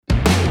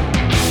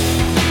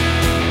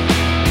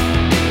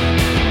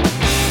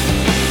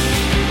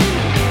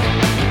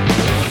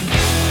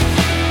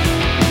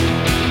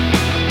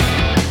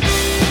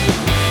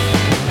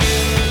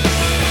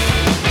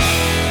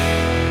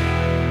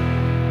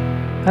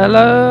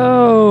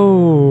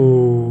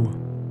Hello!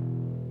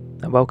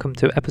 And welcome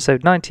to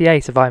episode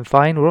 98 of I'm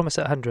Fine. We're almost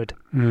at 100.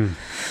 A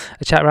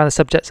chat around the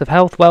subjects of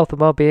health, wealth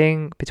and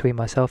well-being between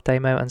myself,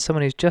 Damo, and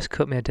someone who's just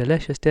cooked me a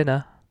delicious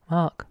dinner,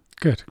 Mark.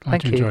 Good. Glad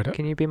Thank you enjoyed it.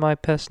 Can you be my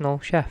personal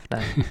chef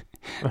now?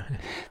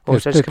 Or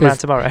should I just come around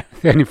tomorrow?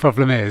 The only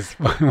problem is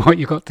what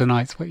you got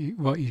tonight's what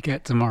you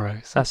get tomorrow.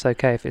 So. That's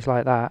okay if it's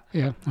like that.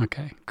 Yeah.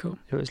 Okay. Cool.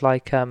 It was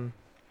like a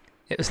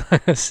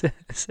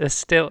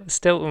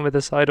Stilton with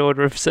a side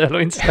order of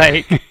sirloin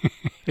steak.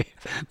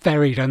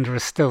 Buried under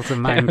a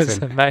Stilton mountain. It was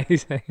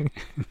amazing. It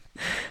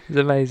was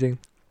amazing.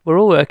 We're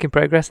all work in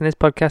progress, and this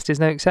podcast is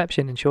no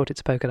exception. In short,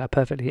 it's a poke at our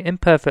perfectly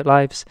imperfect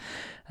lives.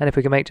 And if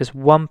we can make just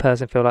one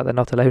person feel like they're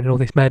not alone in all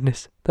this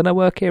madness, then our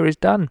work here is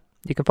done.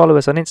 You can follow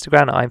us on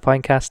Instagram at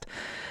I'mFinecast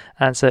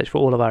and search for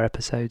all of our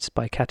episodes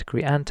by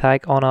category and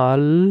tag on our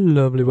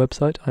lovely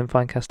website,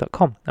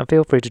 imfinecast.com. And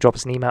feel free to drop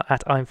us an email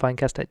at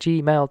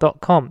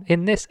imfinecast@gmail.com.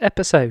 In this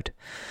episode,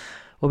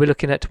 we'll be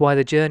looking at why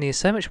the journey is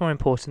so much more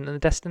important than the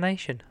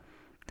destination.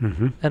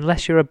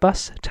 Unless you're a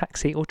bus,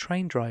 taxi or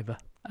train driver,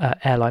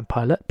 airline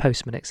pilot,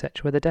 postman,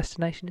 etc., where the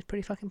destination is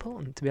pretty fucking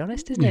important, to be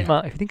honest, isn't it,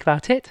 Mark? If you think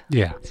about it.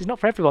 Yeah. This is not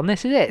for everyone,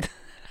 this is it.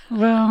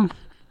 Well,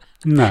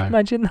 no.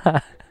 Imagine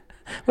that.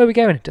 Where are we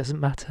going? It doesn't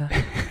matter.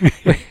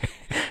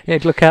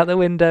 You'd look out the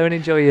window and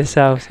enjoy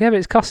yourselves. Yeah, but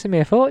it's costing me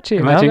a fortune.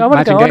 Imagine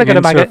getting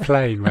into a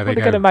plane where they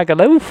go, to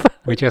Magaluf.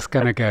 We're just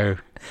going to go.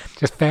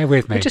 Just bear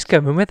with me. We're just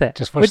going with it.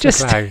 Just watch the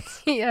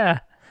clouds.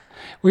 Yeah.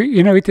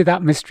 We did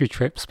that mystery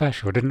trip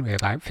special, didn't we?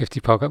 About 50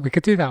 podcasts. We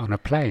could do that on a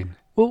plane.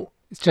 Well,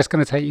 it's just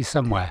going to take you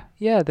somewhere.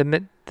 Yeah,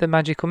 the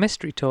magical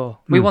mystery tour.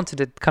 We wanted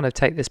to kind of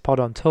take this pod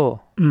on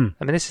tour. I mean,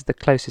 this is the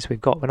closest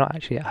we've got. We're not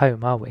actually at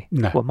home, are we?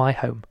 No. Well, my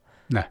home.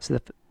 No. So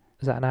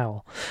is that an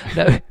owl?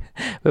 No,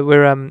 but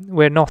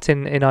we're not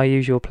in our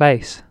usual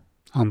place.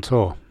 On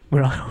tour.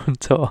 We're on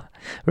tour.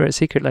 We're at a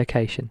secret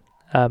location.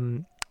 I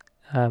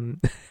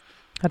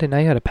didn't know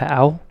you had a pet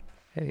owl.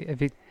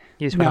 Have you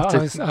just have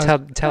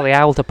to tell the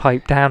owl to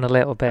pipe down a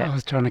little bit? I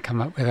was trying to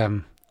come up with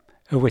a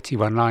witty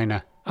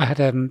one-liner. I had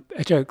a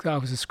joke that I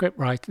was a script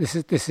writer.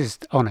 This is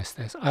honest.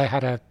 I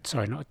had a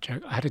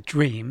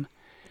dream.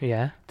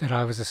 Yeah. That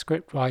I was a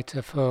script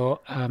writer for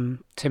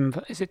Tim.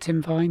 Is it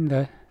Tim Vine,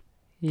 the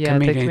comedian?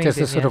 The comedian does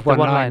the sort of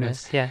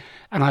one-liners. Yeah.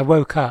 And I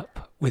woke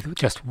up with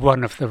just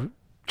one of the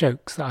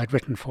jokes that I'd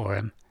written for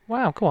him.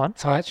 Wow, go on.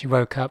 So I actually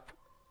woke up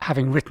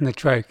having written a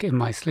joke in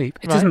my sleep.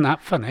 It isn't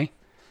that funny.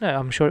 No,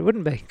 I'm sure it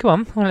wouldn't be. Come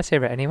on, well, let's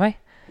hear it anyway.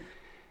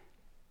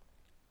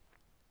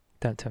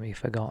 Don't tell me you've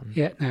forgotten.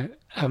 Yeah, no.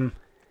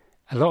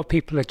 A lot of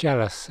people are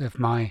jealous of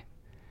my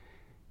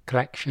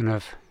collection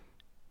of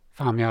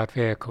farmyard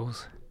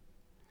vehicles,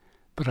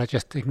 but I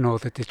just ignore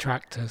the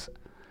detractors.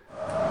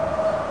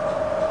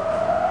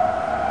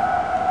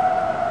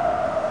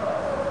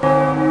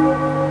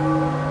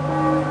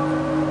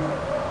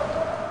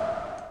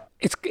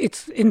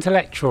 It's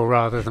intellectual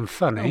rather than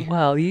funny. Oh,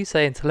 well, you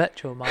say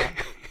intellectual,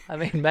 Mark. I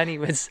mean, many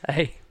would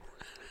say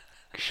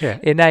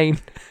shit. Inane.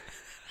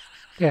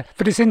 Yeah,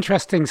 but it's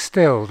interesting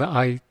still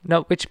that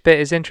which bit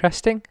is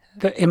interesting?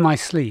 That in my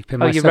sleep, in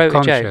my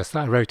subconscious,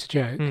 that I wrote a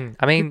joke.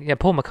 I mean,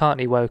 Paul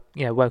McCartney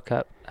woke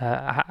up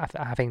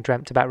having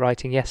dreamt about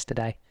writing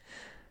Yesterday.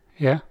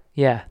 Yeah.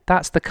 Yeah,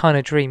 that's the kind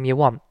of dream you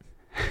want,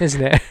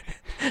 isn't it?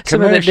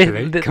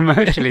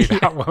 Commercially,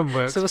 that one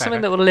works. So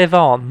something that will live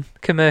on,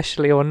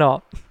 commercially or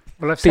not.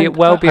 Well, I've sent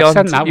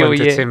that your one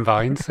to year. Tim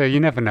Vine, so you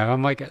never know. I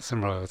might get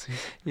some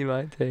royalties. You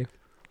might do.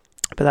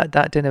 But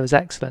that dinner was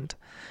excellent.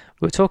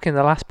 We were talking in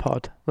the last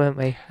pod, weren't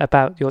we,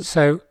 about your...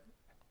 Sorry,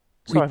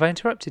 have I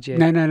interrupted you?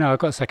 No, I've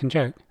got a second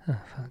joke. Oh,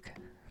 fuck.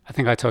 I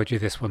think I told you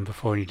this one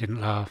before and you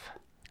didn't laugh.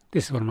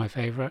 This is one of my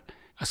favourite.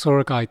 I saw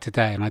a guy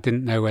today and I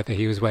didn't know whether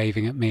he was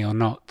waving at me or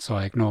not, so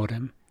I ignored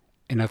him.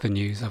 In other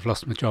news, I've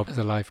lost my job as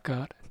a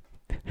lifeguard.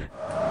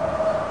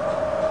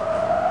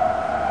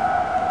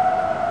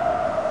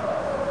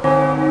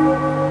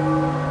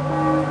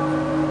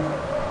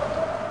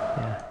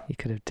 You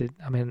could have did.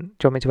 I mean, do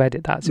you want me to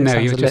edit that? So no,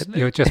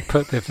 you'll just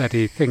put the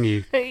bloody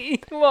thingy.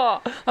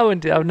 What? I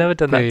wouldn't do. I've never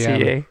done that to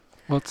you.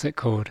 What's it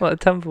called? What, a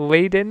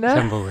tumbleweed in there?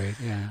 Tumbleweed,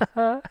 yeah.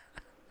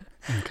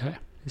 Okay.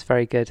 It's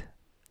very good.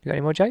 You got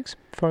any more jokes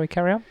before we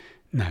carry on?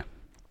 No.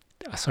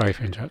 Sorry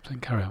for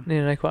interrupting. Carry on.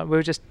 No, quite.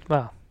 You just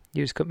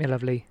cooked me a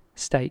lovely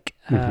steak.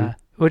 Well,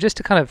 just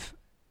to kind of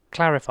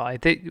clarify,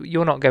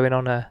 you're not going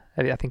on I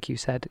think you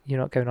said you're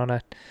not going on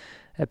a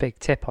big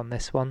tip on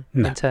this one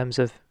in terms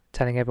of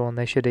telling everyone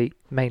they should eat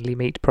mainly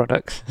meat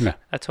products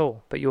at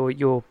all. But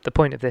the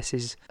point of this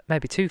is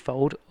maybe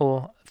twofold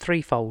or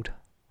threefold,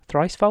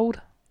 thricefold,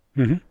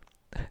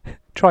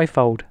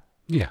 trifold.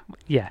 Yeah.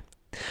 Yeah.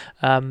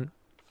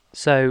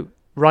 So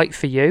right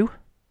for you.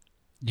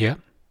 Yeah.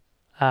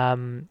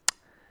 That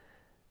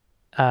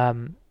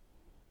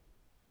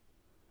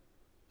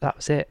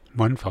was it.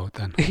 One fold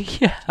then.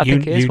 Yeah, I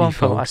think it is one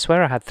fold. I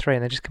swear I had three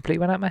and they just completely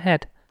went out of my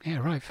head. Yeah,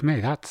 right, for me,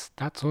 that's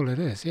all it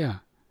is, yeah.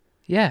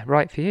 Yeah,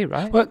 right for you,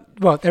 right?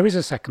 Well, there is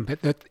a second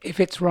bit that if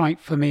it's right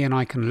for me and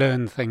I can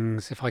learn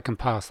things, if I can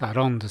pass that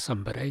on to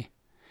somebody,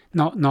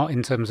 not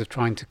in terms of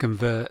trying to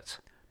convert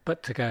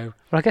But to go,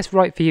 Well, I guess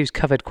right for you's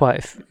covered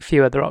quite a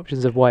few other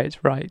options of why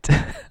it's right.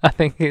 I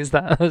think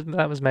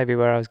that was maybe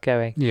where I was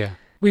going. yeah.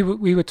 We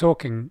were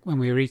talking when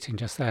we were eating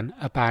just then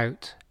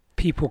about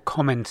people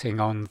commenting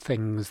on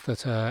things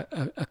that are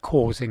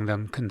causing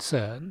them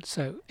concern.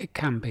 So it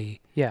can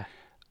be, Yeah.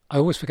 I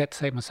always forget to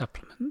take my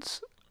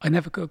supplements. I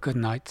never got a good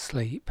night's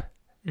sleep.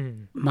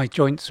 Mm. My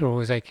joints are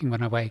always aching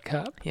when I wake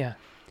up. Yeah.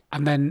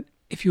 And then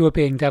if you were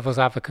being devil's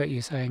advocate,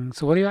 you're saying,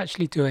 so what are you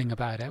actually doing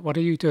about it? What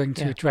are you doing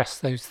to address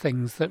those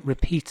things that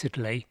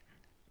repeatedly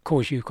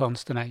cause you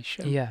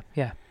consternation? Yeah.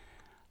 Yeah.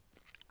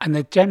 And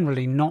they're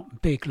generally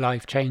not big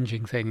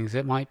life-changing things.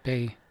 It might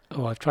be,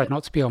 I've tried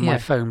not to be on my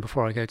phone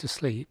before I go to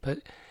sleep. But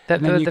they're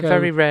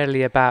very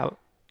rarely about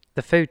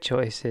the food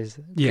choices.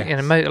 Yes. You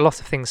know, a lot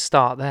of things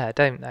start there,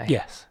 don't they?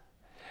 Yes.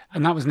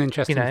 And that was an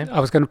interesting... You know,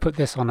 I was going to put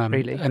this on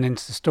really? an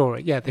Insta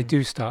story. Yeah, they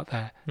do start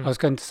there. I was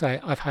going to say,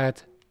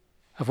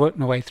 I've worked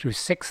my way through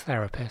 6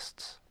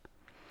 therapists.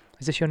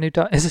 Is this your new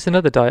diet? Is this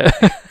another diet?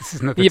 This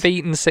is another You've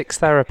eaten 6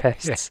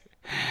 therapists.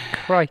 Yeah.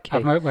 Crikey.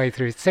 I've worked my way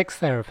through 6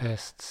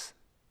 therapists.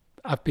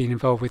 I've been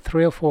involved with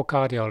 3 or 4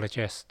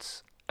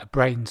 cardiologists, a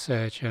brain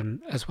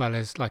surgeon, as well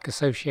as like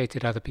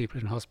associated other people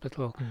in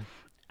hospital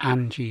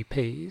and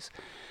GPs.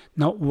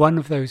 Not one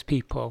of those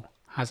people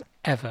has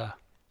ever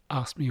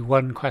asked me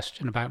one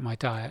question about my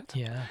diet.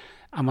 Yeah.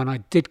 And when I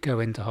did go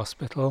into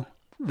hospital,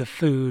 the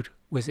food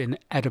was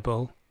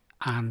inedible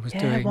and was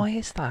doing... why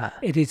is that?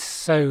 It is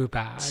so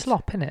bad.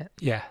 Slop, innit?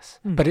 Yes,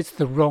 but it's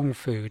the wrong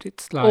food.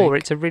 It's like... Or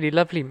it's a really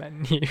lovely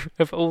menu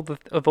of all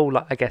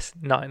like, I guess,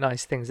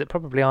 nice things that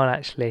probably aren't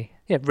actually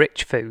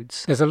rich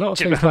foods. There's a lot of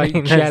Do you things know what I like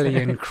mean? jelly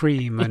and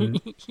cream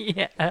and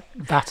Yeah.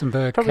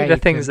 Battenberg Probably cake. the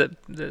things that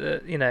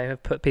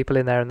have put people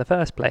in there in the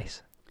first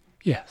place.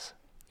 Yes.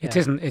 Yeah.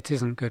 It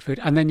isn't good food.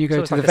 And then you go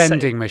So it's to like the a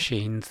vending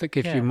machines that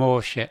give you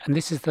more shit. And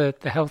this is the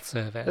health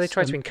service. They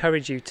try to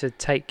encourage you to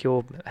take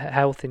your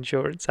health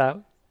insurance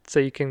out so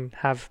you can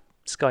have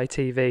Sky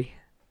TV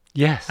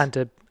Yes. and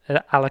an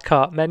a la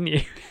carte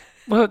menu.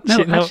 Well, Do no,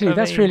 you know actually, what I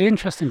that's mean? really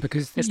interesting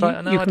because It's you,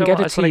 like, no, you I can don't get a want,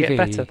 I just want TV. to get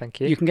better,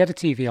 thank you. You can get a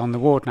TV on the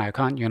ward now,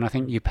 can't you? And I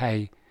think you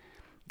pay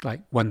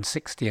like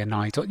 $160 a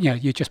night, or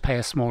you just pay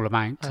a small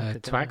amount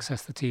to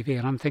access the TV.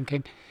 And I'm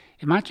thinking,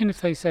 imagine if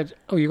they said,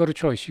 "Oh, you got a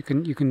choice. You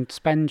can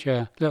spend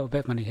your little bit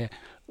of money here,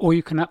 or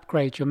you can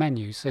upgrade your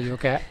menu so you'll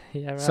get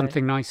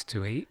something nice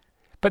to eat."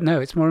 But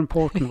no, it's more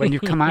important when you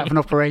come out of an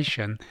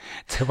operation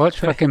to watch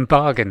fucking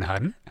Bargain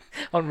Hunt.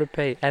 On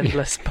repeat,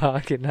 endless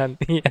Bargain Hunt.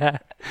 Yeah.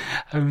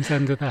 Homes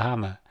Under the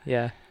Hammer.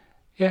 Yeah.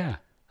 Yeah.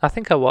 I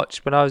think I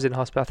watched, when I was in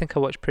hospital, I think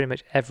I watched pretty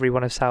much every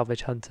one of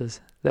Salvage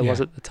Hunters there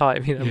was at the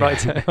time,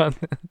 right on about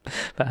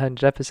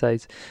 100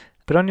 episodes.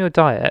 But on your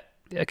diet,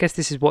 I guess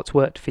this is what's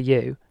worked for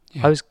you.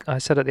 Yeah. I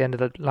said at the end of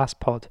the last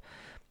pod,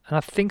 and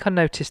I think I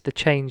noticed the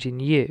change in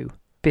you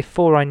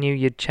before I knew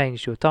you'd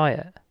changed your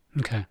diet.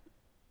 Okay.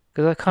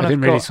 Because I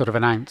didn't really sort of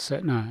announce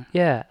it, no.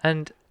 Yeah,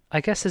 and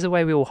I guess there's a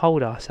way we all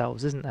hold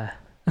ourselves, isn't there?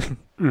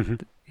 Mm-hmm.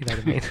 You know what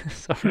I mean?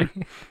 Sorry.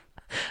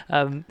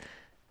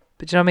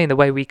 But do you know what I mean? The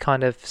way we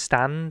kind of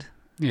stand,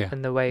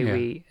 and the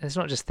way it's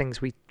not just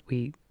things we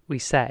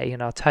say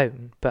in our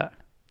tone, but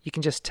you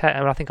can just tell. I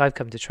mean, I think I've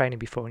come to training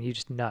before, and you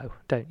just know,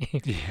 don't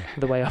you? Yeah.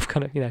 The way I've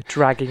kind of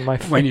dragging my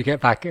feet. When you get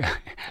back,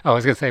 I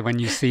was going to say when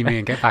you see me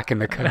and get back in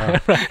the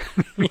car.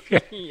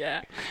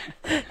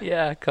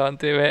 Yeah, I can't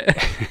do it.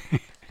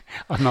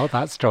 I'm not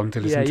that strong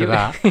to listen to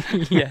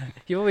that. Yeah,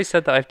 you always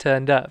said that I've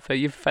turned up, but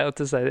you've failed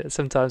to say that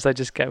sometimes I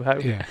just go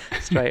home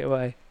straight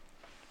away.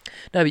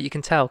 No, but you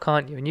can tell,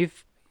 can't you? And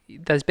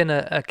there's been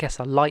I guess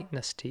a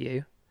lightness to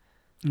you.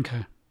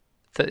 Okay.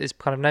 That is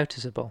kind of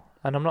noticeable.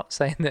 And I'm not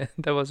saying that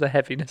there was a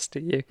heaviness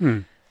to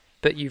you,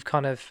 but you've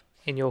kind of,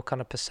 in your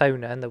kind of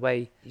persona and the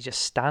way you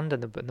just stand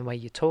and the way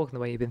you talk and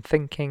the way you've been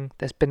thinking,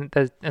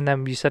 and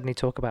then you suddenly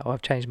talk about,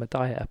 I've changed my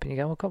diet up, and you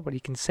go, oh God, well,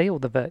 you can see all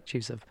the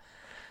virtues of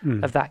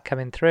that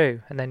coming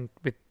through. And then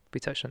we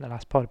touched on the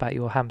last pod about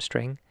your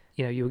hamstring.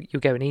 You're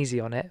going easy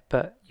on it,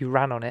 but you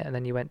ran on it, and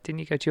then didn't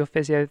you go to your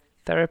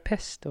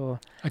physiotherapist? Or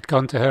I'd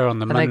gone to her on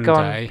the Monday. And they'd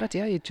gone, bloody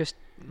hell, you just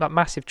like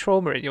massive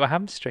trauma in your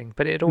hamstring,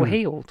 but it had all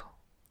healed.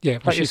 Yeah,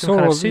 well, like she saw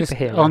all this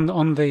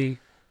on the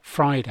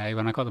Friday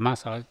when I got the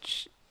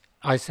massage.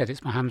 I said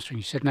it's my hamstring.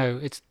 She said no,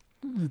 it's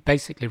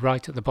basically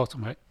right at the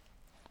bottom, where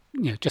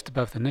just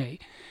above the knee.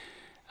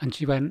 And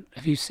she went,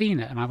 have you seen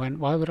it? And I went,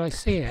 why would I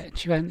see it? And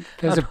she went,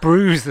 there's a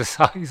bruise the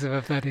size of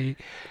a bloody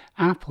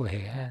apple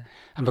here. Yeah.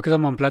 And because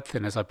I'm on blood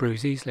thinners, I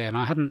bruise easily. And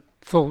I hadn't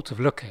thought of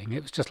looking.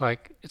 It was just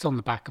like, it's on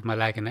the back of my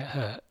leg and it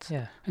hurts.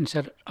 Yeah. And she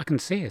said, I can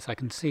see it. I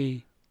can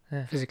see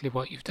physically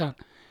what you've done.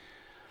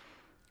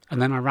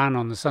 And then I ran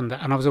on the Sunday,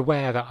 and I was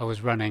aware that I was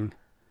running,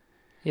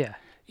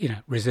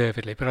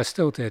 reservedly, but I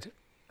still did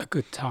a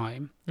good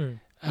time.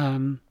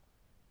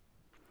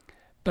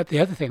 But the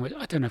other thing,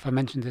 I don't know if I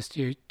mentioned this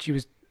to you, she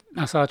was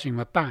massaging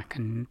my back,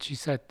 and she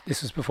said,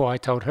 this was before I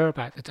told her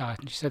about the diet,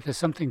 and she said, there's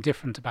something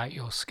different about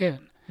your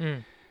skin.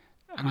 And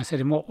I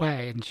said, in what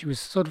way? And she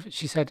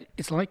said,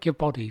 it's like your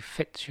body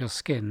fits your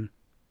skin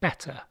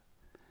better.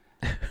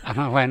 And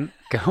I went,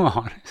 go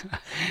on.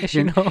 Is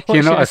she not?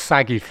 You're not a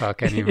saggy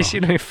fuck anymore. Is she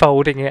not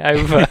folding it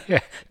over? Yeah,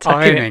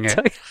 tucking ironing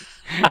it.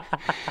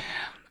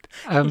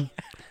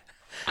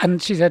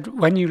 And she said,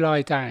 when you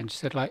lie down, she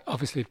said, like,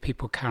 obviously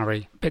people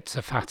carry bits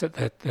of fat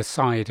at the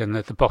side and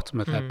at the bottom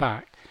of their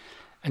back.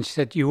 And she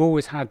said, you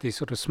always had these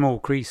sort of small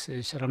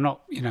creases. She said, I'm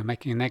not,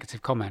 making a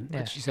negative comment. Yeah.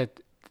 But she said,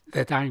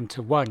 they're down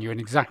to one. You're in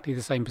exactly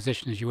the same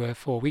position as you were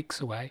 4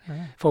 weeks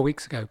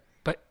ago.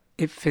 But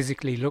it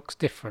physically looks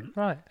different,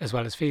 Right. as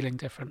well as feeling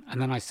different.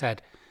 And then I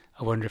said,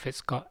 I wonder if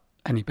it's got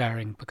any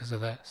bearing because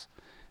of this.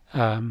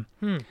 And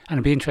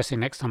it'd be interesting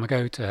next time I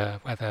go to her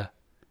whether,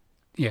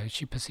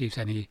 she perceives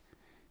any,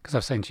 because I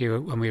was saying to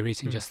you when we were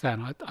eating just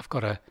then, I've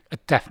got a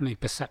definitely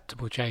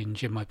perceptible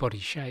change in my body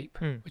shape,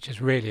 which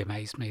has really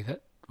amazed me,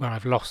 that where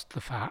I've lost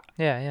the fat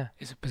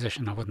is a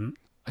position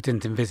I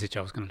didn't envisage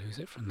I was going to lose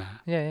it from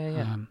there.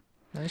 Yeah.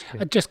 That's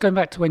good. Just going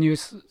back to when you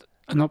were,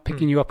 I'm not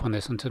picking you up on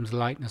this in terms of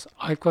lightness,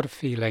 I've got a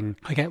feeling,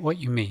 I get what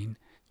you mean.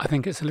 I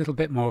think it's a little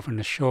bit more of an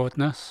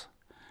assuredness.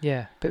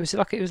 Yeah, but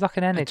it was like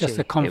an energy. Just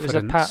a confidence.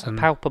 It was a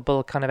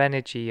palpable kind of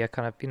energy, a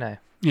kind of, Yeah.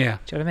 Do you know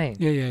what I mean?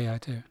 Yeah, I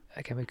do.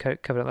 Again, we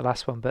covered it on the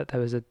last one, but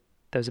there was a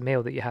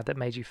meal that you had that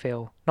made you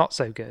feel not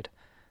so good,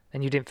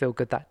 and you didn't feel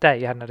good that day.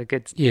 You hadn't had a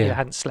good, you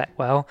hadn't slept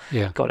well.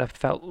 Yeah. Got up,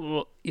 felt,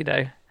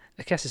 I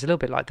guess it's a little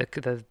bit like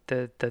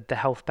the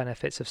health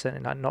benefits of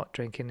something like not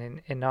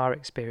drinking. In our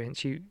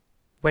experience,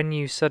 when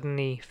you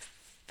suddenly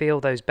feel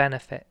those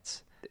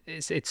benefits,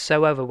 it's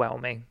so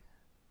overwhelming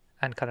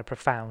and kind of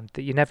profound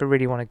that you never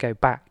really want to go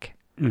back.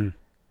 And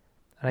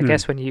I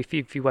guess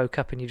if you woke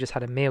up and you just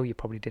had a meal you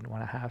probably didn't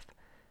want to have,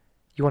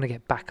 you want to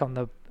get back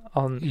on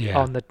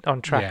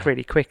track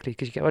really quickly,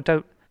 because you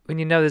go, when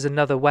you know there's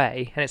another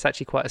way, and it's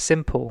actually quite a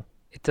simple.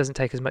 It doesn't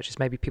take as much as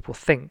maybe people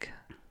think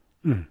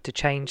to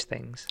change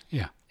things.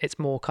 Yeah, it's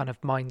more kind of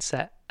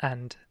mindset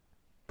and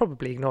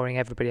probably ignoring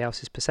everybody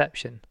else's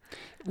perception.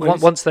 Well,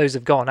 Once those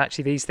have gone,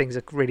 actually these things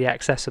are really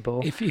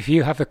accessible. If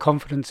you have the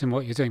confidence in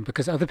what you're doing,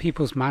 because other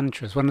people's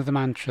mantras, one of the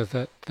mantras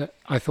that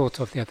I thought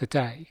of the other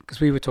day, because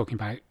we were talking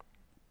about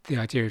the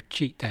idea of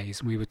cheat days,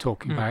 and we were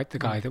talking about the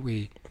guy that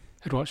we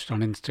had watched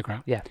on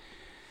Instagram. Yeah.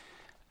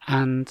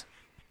 And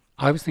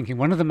I was thinking,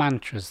 one of the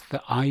mantras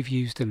that I've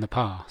used in the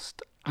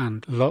past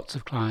and lots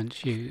of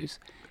clients use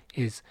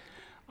is,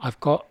 I've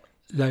got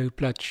low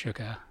blood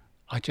sugar,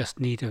 I just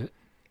need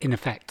in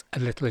effect a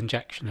little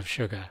injection of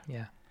sugar.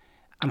 Yeah.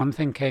 And I'm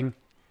thinking,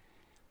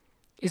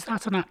 is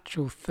that an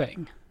actual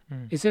thing?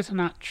 Is it an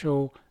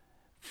actual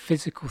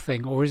physical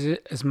thing, or is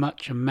it as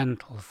much a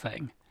mental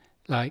thing?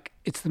 Like,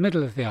 it's the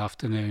middle of the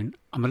afternoon,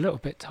 I'm a little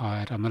bit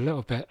tired,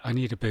 I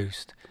need a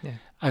boost. Yeah.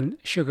 And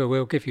sugar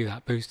will give you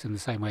that boost in the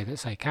same way that,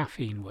 say,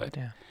 caffeine would.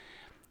 Yeah.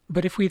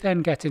 But if we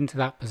then get into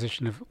that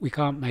position of we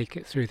can't make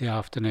it through the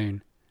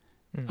afternoon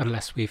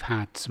unless we've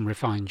had some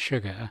refined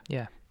sugar,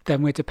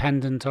 then we're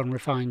dependent on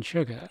refined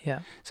sugar. Yeah.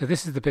 So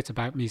this is the bit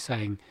about me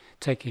saying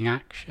taking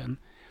action.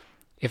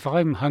 If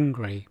I'm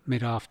hungry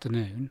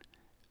mid-afternoon,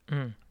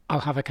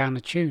 I'll have a can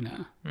of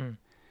tuna.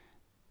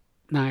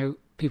 Now,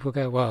 people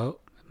go, well,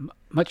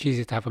 much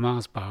easier to have a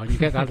Mars bar, and you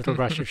get that little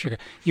rush of sugar.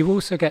 You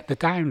also get the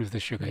down of the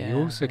sugar. You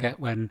also get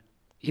when,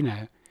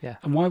 Yeah.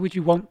 And why would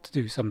you want to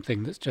do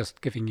something that's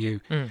just giving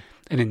you an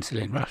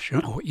insulin rush,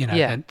 or,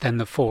 then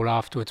the fall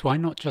afterwards? Why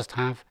not just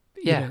have,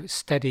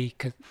 steady,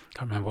 can't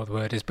remember what the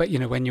word is, but,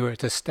 when you're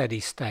at a steady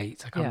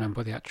state, I can't remember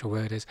what the actual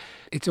word is.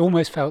 It's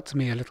almost felt to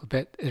me a little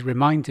bit, it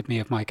reminded me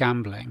of my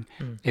gambling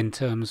in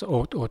terms,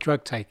 or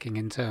drug taking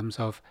in terms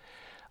of,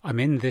 I'm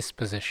in this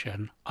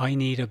position, I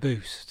need a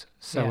boost,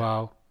 so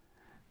I'll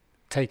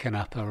take an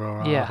upper,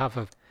 or I'll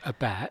have a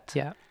bet.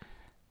 Yeah.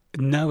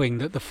 Knowing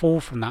that the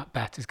fall from that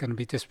bet is going to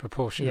be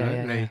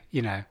disproportionately,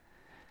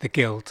 the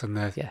guilt and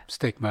the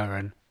stigma.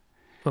 And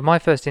well, my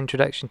first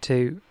introduction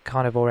to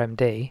Carnivore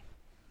MD,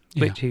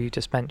 which you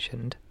just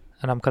mentioned,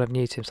 and I'm kind of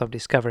new to him, so I'm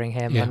discovering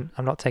him, and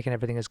I'm not taking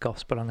everything as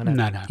gospel. I'm going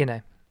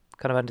to,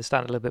 kind of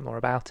understand a little bit more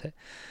about it.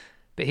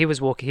 But he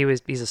was walking.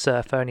 He's a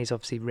surfer, and he's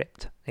obviously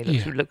ripped. He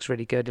looks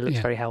really good. He looks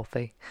very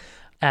healthy,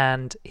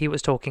 and he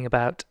was talking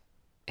about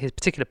his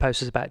particular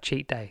post was about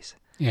cheat days.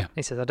 Yeah,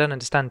 he says, I don't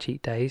understand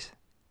cheat days.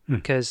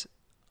 Because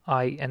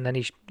and then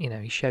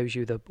he shows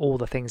you all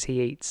the things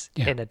he eats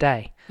in a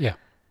day. Yeah.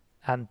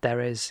 And there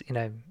is,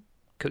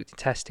 cooked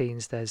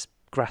intestines, there's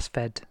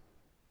grass-fed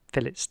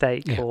fillet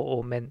steak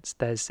or mince,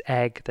 there's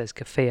egg, there's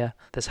kefir,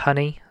 there's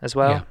honey as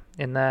well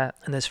in there,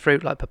 and there's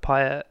fruit like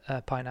papaya,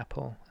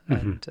 pineapple,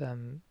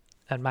 and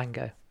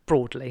mango.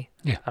 Broadly,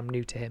 I'm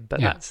new to him,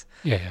 but that's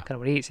kind of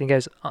what he eats. And he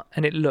goes,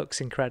 and it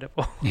looks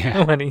incredible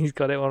when he's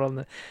got it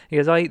on he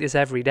goes, I eat this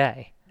every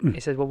day. He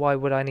says, well, why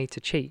would I need to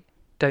cheat?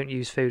 Don't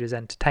use food as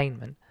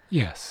entertainment.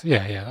 Yes,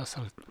 that's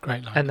a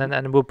great line.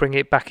 And we'll bring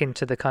it back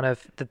into the kind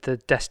of the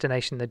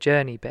destination, the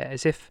journey bit,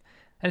 as if,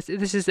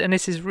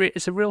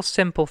 it's a real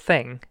simple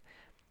thing.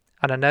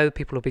 And I know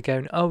people will be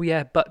going, oh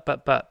yeah, but,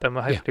 and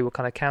hopefully we'll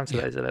kind of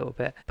counter those a little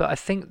bit. But I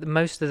think that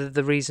most of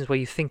the reasons where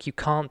you think you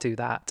can't do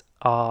that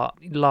are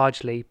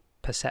largely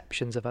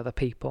perceptions of other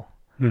people,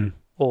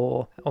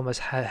 or almost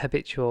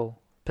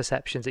habitual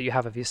perceptions that you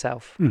have of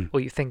yourself or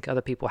you think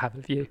other people have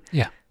of you.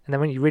 Yeah. And then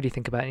when you really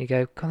think about it, you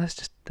go, God, that's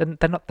just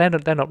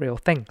they're not real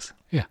things.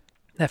 Yeah.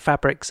 They're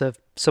fabrics of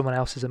someone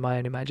else's and my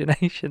own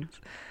imaginations,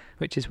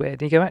 which is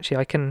weird. And you go, actually,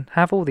 I can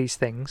have all these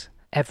things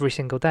every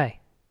single day.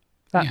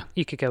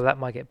 You could go, that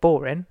might get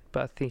boring,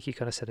 but I think you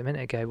kind of said a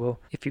minute ago, well,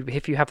 if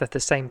you have the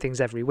same things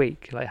every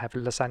week, like have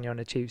lasagna on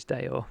a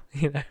Tuesday or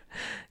you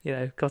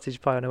know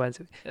cottage pie on a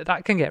Wednesday,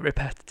 that can get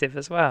repetitive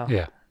as well.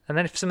 Yeah. And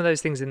then if some of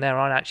those things in there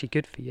aren't actually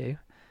good for you,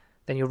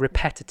 then you're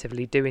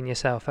repetitively doing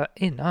yourself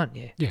in, aren't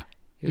you? Yeah.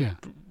 You're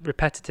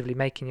repetitively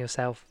making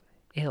yourself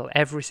ill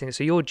every single.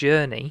 So your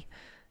journey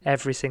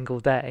every single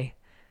day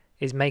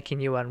is making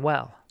you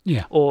unwell.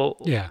 Yeah.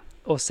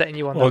 Or setting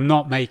you on, or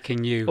not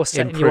making you, or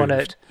setting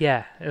improved. you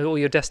on or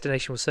your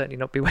destination will certainly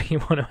not be where you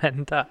want to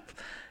end up.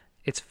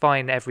 It's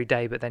fine every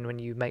day, but then when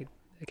you make,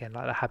 again,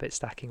 like the habit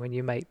stacking, when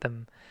you make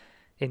them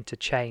into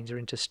chains or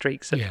into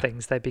streaks of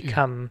things, they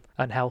become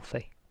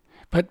unhealthy.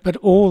 But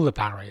all the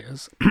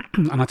barriers,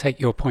 and I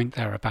take your point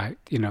there about,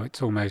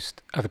 it's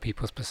almost other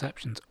people's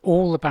perceptions.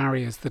 All the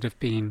barriers that have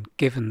been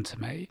given to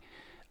me,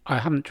 I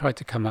haven't tried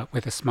to come up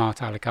with a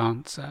smart aleck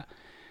answer,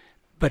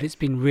 but it's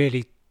been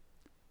really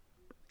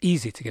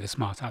easy to get a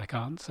smart aleck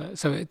answer.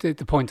 So the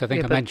point I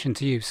think I mentioned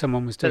to you,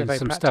 someone was doing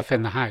some stuff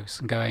in the house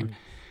and going,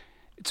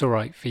 it's all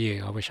right for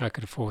you. I wish I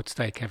could afford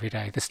steak every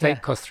day. The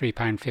steak cost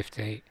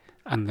 £3.50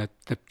 and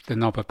the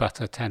knob of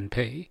butter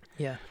 10p.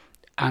 Yeah.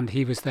 And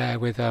he was there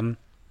with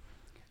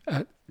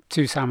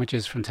 2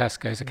 sandwiches from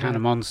Tesco's, a can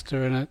of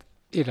Monster, and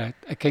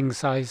a king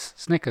size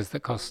Snickers that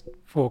cost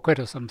 £4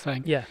 or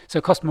something. Yeah. So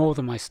it cost more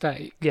than my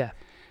steak. Yeah.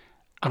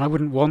 And I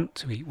wouldn't want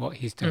to eat what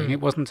he's doing. It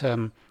wasn't.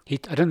 I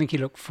don't think he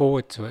looked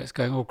forward to it. It's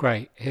going, oh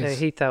great.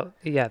 He thought,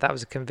 that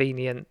was a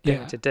convenient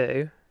thing to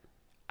do.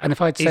 And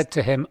if I'd said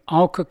to him,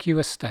 I'll cook you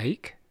a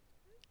steak,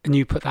 and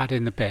you put that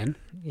in the bin,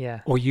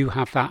 or you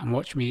have that and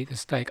watch me eat the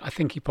steak, I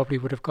think he probably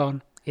would have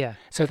gone. Yeah.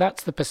 So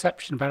that's the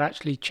perception about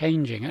actually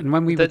changing. And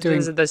when we were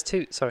doing... There's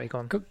two... Sorry, go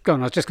on. Go on.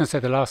 I was just going to say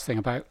the last thing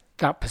about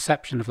that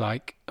perception of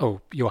like,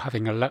 oh, you're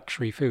having a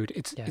luxury food.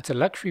 It's a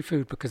luxury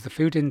food because the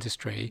food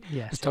industry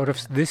has told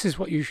us this is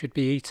what you should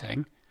be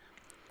eating.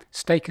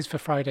 Steak is for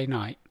Friday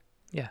night.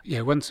 Yeah.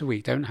 Yeah, once a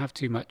week. Don't have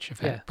too much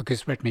of it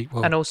because red meat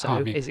will and also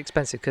harm you. It's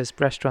expensive because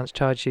restaurants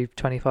charge you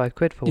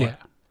 £25 for one. Yeah.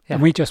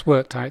 And we just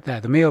worked out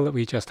there. The meal that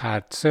we just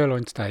had,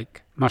 sirloin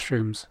steak,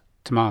 mushrooms,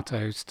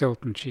 tomatoes,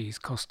 Stilton cheese,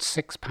 cost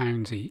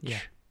 £6 each. Yeah.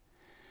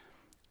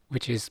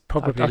 Which is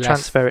probably I'll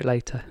transfer it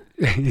later.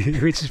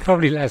 Which is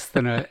probably less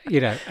than a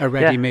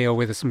ready meal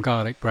with some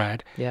garlic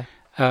bread. Yeah.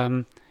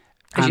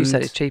 As you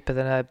said, it's cheaper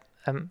than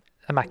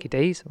a Mackie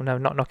D's. Well, no,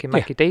 not knocking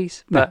Mackie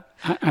D's, but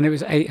and it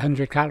was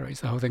 800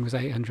 calories. The whole thing was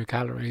 800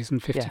 calories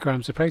and 50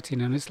 grams of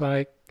protein, and it's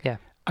like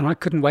and I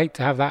couldn't wait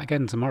to have that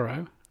again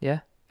tomorrow. Yeah.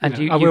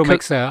 And I will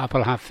mix it up.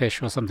 I'll have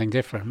fish or something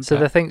different. So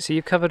so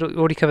you've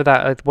already covered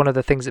that. One of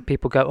the things that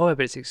people go, oh,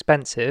 but it's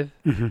expensive.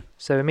 Mm-hmm.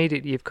 So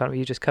immediately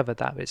you just covered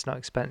that, but it's not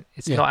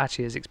It's not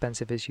actually as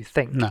expensive as you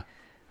think. No.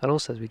 But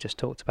also, as we just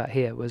talked about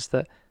here, was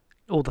that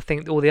all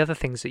the other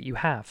things that you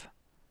have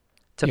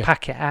to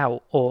pack it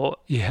out or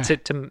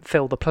to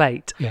fill the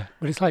plate. Yeah,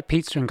 but it's like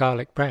pizza and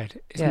garlic bread.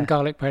 Isn't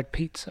garlic bread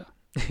pizza?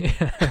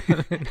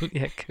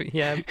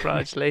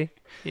 Largely.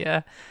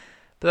 Yeah.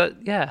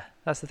 But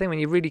that's the thing. When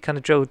you really kind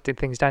of drill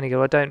things down, you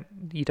go,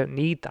 you don't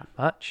need that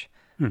much.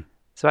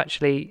 So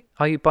actually,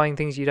 are you buying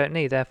things you don't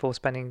need, therefore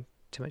spending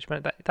too much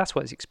money? That's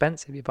what's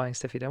expensive. You're buying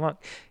stuff you don't want.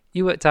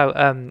 You worked out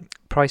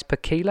price per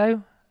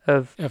kilo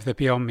of the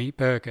Beyond Meat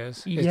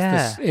burgers.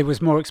 It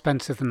was more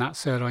expensive than that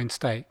sirloin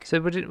steak.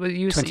 So would you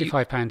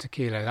 £25 a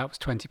kilo? That was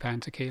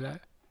 £20 a kilo.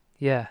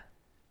 Yeah.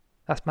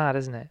 That's mad,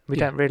 isn't it? We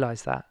don't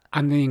realise that.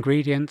 And the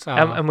ingredients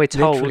are and we're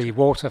told, literally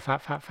water,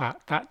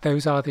 fat.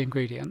 Those are the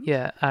ingredients.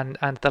 Yeah, and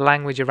the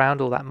language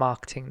around all that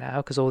marketing now,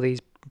 because all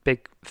these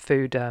big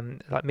food,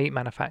 like meat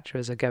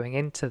manufacturers are going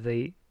into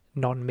the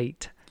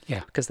non-meat.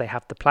 Yeah. Because they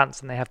have the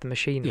plants and they have the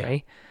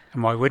machinery. Yeah.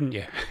 And why wouldn't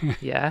you?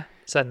 Yeah.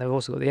 So and they've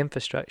also got the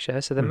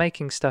infrastructure. So they're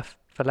making stuff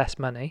for less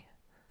money.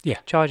 Yeah.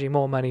 Charging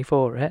more money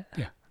for it.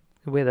 Yeah.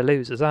 We're the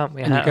losers, aren't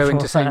we? And you go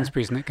into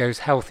Sainsbury's and it goes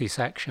healthy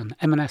section.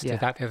 M&S did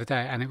that the other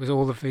day, and it was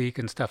all the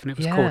vegan stuff, and it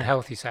was called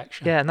healthy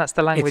section. Yeah, and that's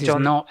the language. It is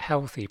not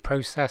healthy.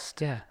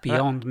 Processed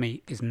Beyond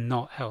Meat is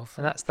not healthy.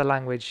 And that's the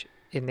language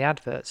in the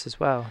adverts as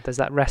well. There's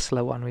that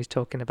wrestler one where he's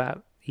talking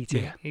about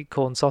eating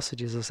corn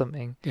sausages or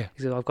something. Yeah.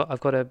 He said, I've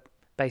got to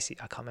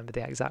basically, I can't remember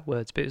the exact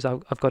words, but it was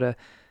I've got to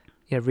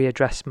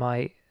readdress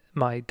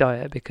my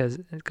diet because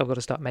I've got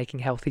to start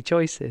making healthy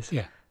choices.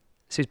 Yeah.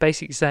 So he's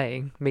basically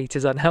saying meat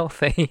is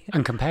unhealthy.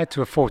 And compared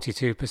to a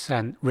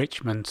 42%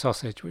 Richmond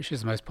sausage, which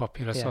is the most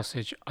popular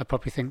sausage, I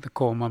probably think the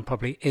corn one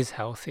probably is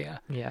healthier.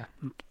 Yeah.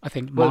 I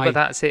think but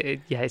that's it.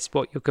 Yeah, it's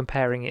what you're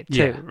comparing it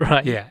to,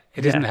 right? Yeah.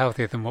 It isn't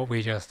healthier than what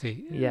we just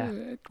eat. Yeah.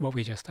 What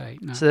we just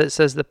ate. No. So it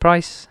says the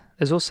price.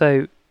 There's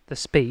also the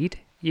speed.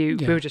 We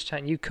were just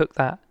chatting. You cooked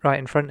that right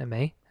in front of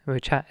me. We were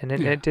chatting,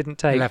 and it didn't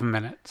take 11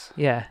 minutes.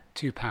 Yeah.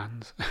 2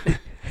 pans.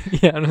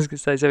 Yeah, I was going to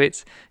say. So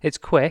it's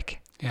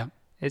quick. Yeah.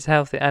 It's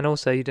healthy, and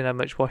also you didn't have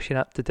much washing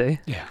up to do.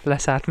 Yeah.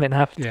 Less admin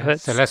Yeah.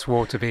 afterwards. So less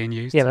water being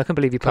used. Yeah, but I can't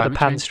believe you put the Climate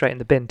pan change. straight in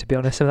the bin, to be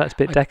honest. So that's a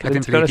bit I decadent,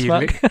 didn't to be honest,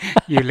 believe Mark.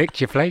 you licked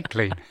your plate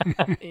clean.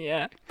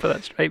 Yeah, put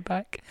that straight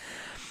back.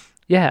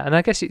 Yeah, and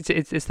I guess it's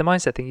the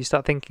mindset thing. You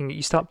start thinking,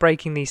 you start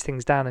breaking these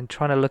things down and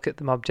trying to look at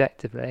them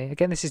objectively.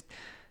 Again, this is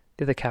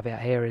the other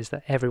caveat here, is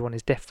that everyone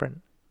is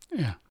different.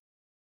 Yeah.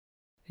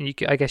 And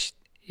I guess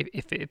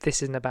if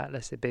this isn't about,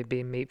 let's say,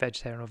 being meat,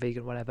 vegetarian or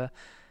vegan, whatever,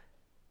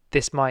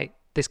 this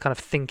kind of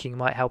thinking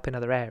might help in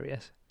other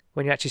areas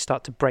when you actually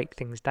start to break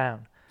things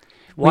down.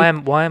 Why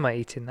am I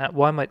eating that?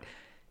 Why am I?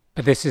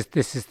 But this is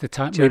the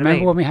time. Do you know what I Remember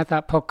mean? when we had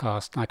that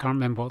podcast, and I can't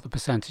remember what the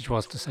percentage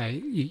was, to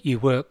say you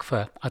work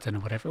for, I don't know,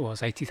 whatever it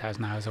was,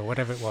 80,000 hours or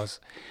whatever it was.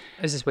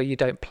 Is this where you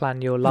don't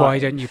plan your life? Why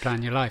don't you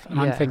plan your life? And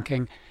I'm Yeah.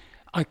 thinking,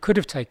 I could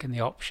have taken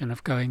the option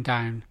of going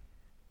down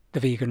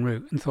the vegan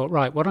route and thought,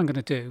 right, what I'm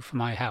going to do for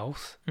my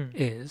health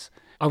is,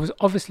 I was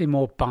obviously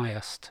more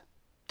biased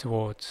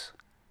towards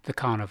the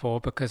carnivore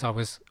because I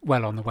was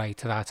well on the way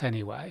to that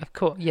anyway. Of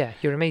course, yeah,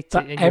 you're a meat.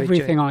 But and you're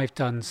everything I've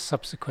done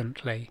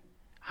subsequently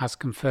has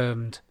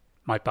confirmed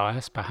my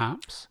bias,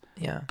 perhaps.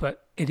 Yeah.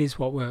 But it is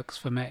what works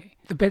for me.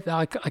 The bit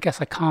that I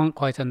guess I can't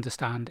quite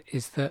understand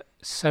is that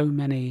so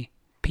many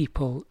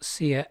people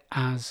see it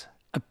as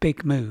a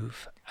big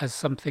move, as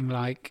something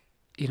like,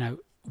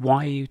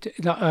 why are you...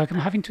 like I'm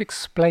having to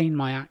explain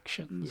my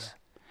actions.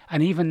 Yeah.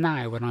 And even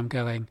now when I'm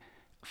going,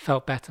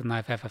 felt better than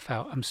I've ever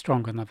felt, I'm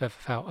stronger than I've ever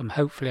felt,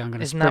 hopefully I'm going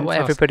to Isn't sprint that what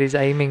fast. everybody's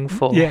aiming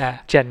for? Yeah.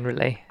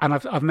 Generally. And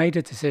I've made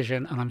a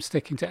decision and I'm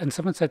sticking to it. And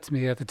someone said to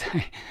me the other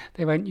day,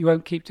 they went, you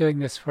won't keep doing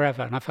this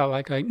forever. And I felt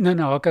like going,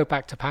 no, I'll go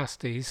back to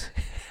pasties.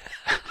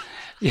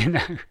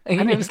 And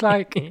it was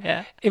like,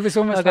 yeah. it was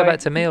almost I'll go like back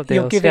to meal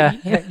you'll deals.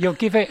 give you'll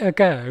give it a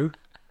go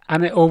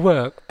and it'll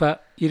work,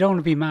 but you don't want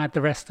to be mad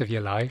the rest of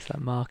your life. It's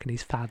like Mark and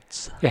his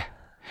fads.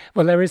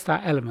 Well, there is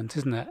that element,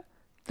 isn't it?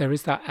 There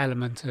is that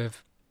element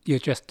of you're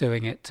just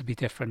doing it to be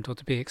different or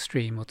to be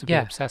extreme or to be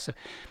obsessive.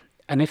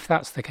 And if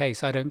that's the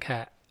case, I don't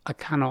care. I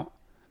cannot.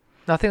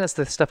 No, I think that's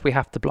the stuff we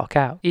have to block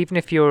out. Even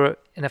if you're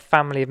in a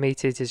family of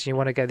meat eaters and you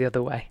want to go the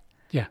other way.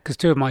 Yeah, because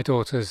two of my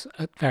daughters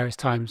at various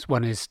times,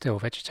 one is still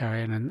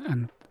vegetarian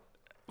and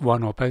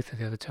one or both of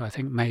the other two, I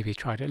think, maybe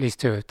tried, at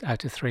least 2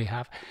 out of 3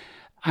 have.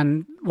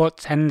 And what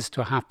tends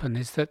to happen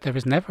is that there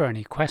is never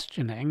any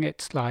questioning.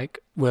 It's like,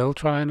 we'll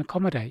try and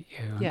accommodate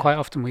you. And quite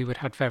often we would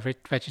have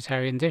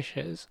vegetarian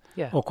dishes.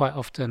 Yeah. Or quite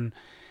often,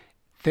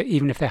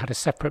 even if they had a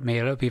separate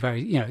meal, it would be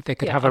very, they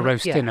could have a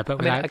roast dinner, but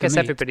without I guess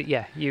the meat.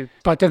 everybody,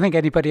 But I don't think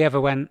anybody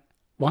ever went,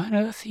 why on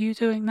earth are you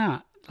doing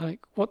that? Like,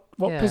 what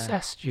Yeah.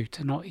 possessed you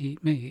to not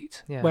eat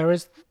meat? Yeah.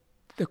 Whereas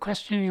the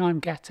questioning I'm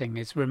getting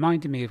is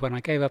reminding me of when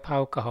I gave up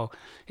alcohol,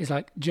 is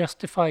like,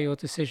 justify your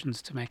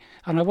decisions to me.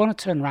 And I want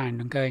to turn around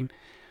and going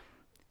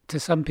to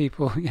some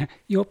people,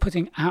 you're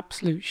putting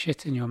absolute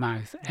shit in your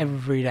mouth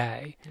every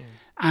day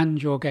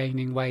and you're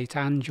gaining weight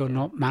and you're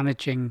not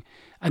managing,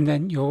 and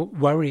then you're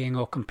worrying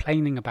or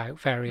complaining about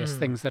various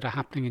things that are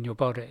happening in your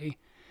body,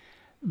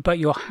 but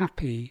you're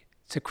happy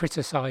to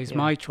criticize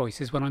my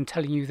choices when I'm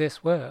telling you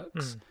this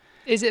works.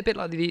 Is it a bit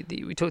like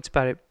we talked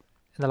about it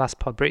in the last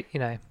pod,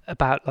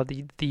 about like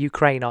the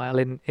Ukraine aisle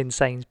in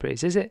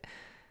Sainsbury's? Is it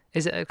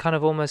a kind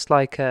of almost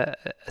like a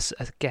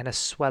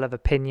swell of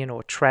opinion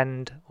or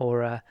trend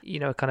or a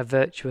kind of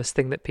virtuous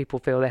thing that people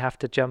feel they have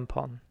to jump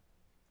on?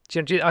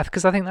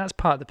 Because I think that's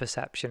part of the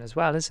perception as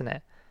well, isn't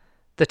it?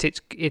 That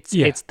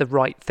it's the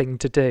right thing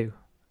to do,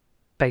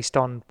 based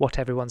on what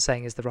everyone's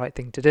saying is the right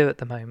thing to do at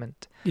the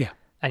moment. Yeah,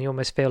 and you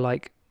almost feel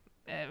like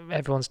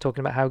everyone's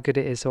talking about how good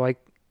it is. So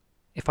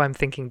if I'm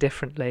thinking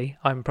differently,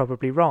 I'm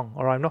probably wrong,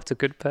 or I'm not a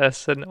good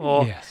person,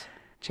 or do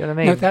you know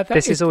what I mean? No,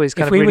 this is always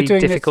kind of really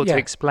difficult to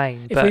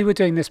explain. If we were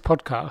doing this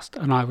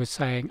podcast and I was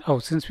saying,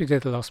 since we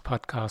did the Lost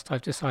podcast,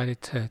 I've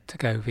decided to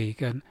go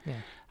vegan,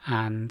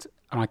 and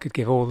I could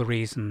give all the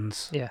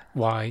reasons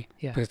why,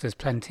 because there's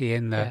plenty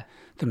in the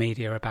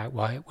media about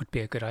why it would be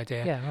a good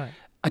idea. Yeah, right.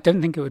 I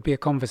don't think it would be a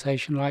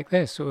conversation like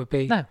this. It would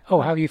be, how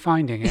are you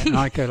finding it? And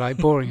I go like,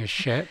 boring as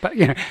shit. But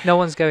no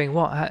one's going,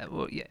 what?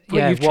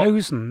 You've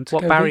chosen to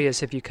what barriers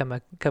have you come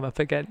up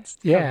against?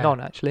 Yeah, none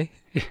actually.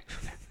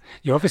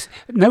 You're obviously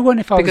no one.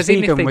 If I because was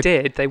even vegan if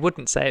they did, they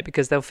wouldn't say it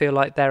because they'll feel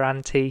like they're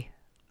anti,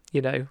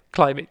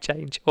 climate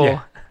change.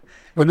 Or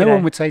well, no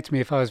one would say to me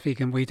if I was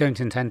vegan, "We don't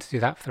intend to do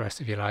that for the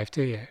rest of your life,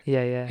 do you?"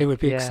 Yeah. It would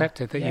be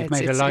accepted that you've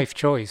made a life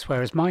choice,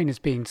 whereas mine is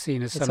being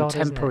seen as some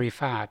temporary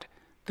fad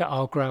that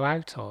I'll grow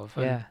out of.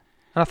 And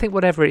I think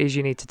whatever it is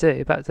you need to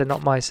do, back to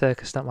not my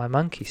circus, not my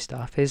monkey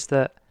stuff, is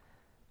that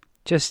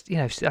just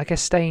I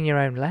guess stay in your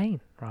own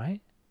lane,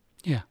 right?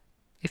 Yeah.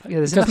 If,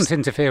 it doesn't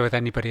interfere with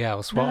anybody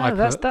else.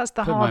 That's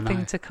the hard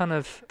thing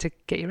to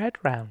get your head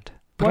round.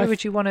 Why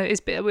would you want to? I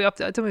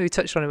don't know if we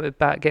touched on it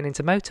about getting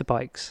into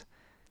motorbikes.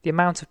 The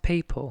amount of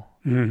people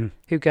who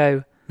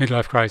go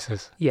midlife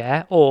crisis.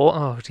 Yeah, or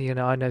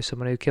I know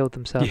someone who killed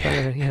themselves.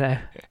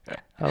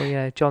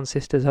 John's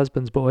sister's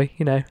husband's boy.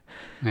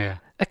 Yeah.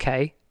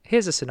 Okay,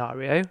 here's a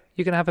scenario.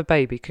 You're gonna have a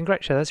baby.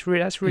 Congratulations.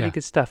 That's really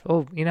good stuff.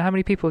 Oh, how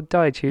many people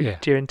died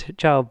during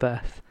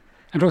childbirth?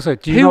 And also,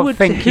 do you Who not would-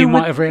 think who you would-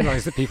 might have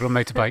realised that people on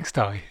motorbikes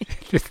die?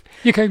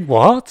 You're going,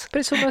 what? But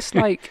it's almost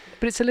like,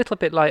 but it's a little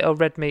bit like, oh,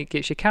 red meat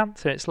gives you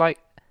cancer. It's like,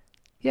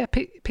 yeah,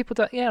 people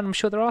don't. Yeah, and I'm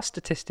sure there are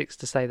statistics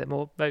to say that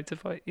more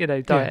motorbike,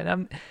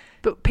 diet.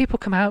 But people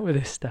come out with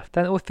this stuff,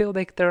 don't they? Or feel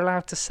they're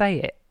allowed to say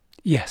it.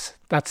 Yes,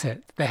 that's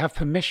it. They have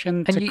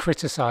permission And to you-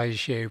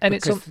 criticise you and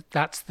it's because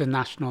that's the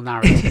national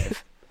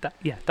narrative.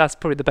 That's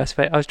probably the best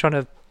way. I was trying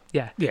to,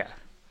 yeah.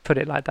 put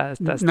it like that.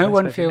 That's the No best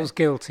one way of putting feels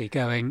guilty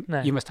going,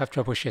 No. you must have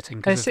trouble shitting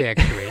because of And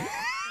the eggs you eat.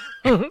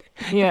 it.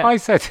 Yeah. I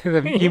said to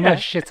them, you Yeah.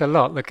 must shit a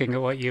lot looking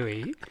at what you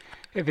eat.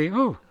 It'd be,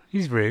 oh,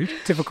 he's rude.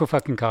 Typical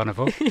fucking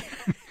carnival.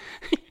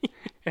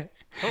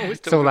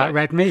 It's all that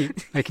red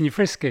meat making you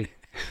frisky.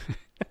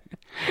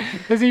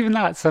 There's even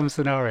that, some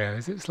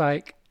scenarios. It's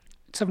like,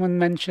 someone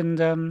mentioned,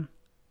 I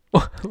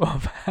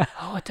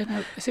don't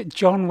know, is it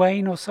John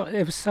Wayne or something?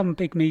 It was some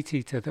big meat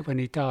eater that when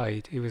he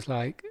died, he was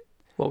like...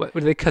 What,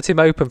 did they cut him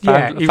open?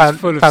 he was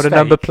full of found a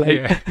number steak,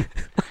 plate. yeah.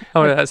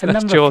 Oh, no, that's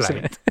number Jaws, isn't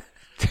plate.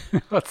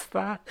 it? What's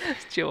that?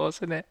 It's Jaws,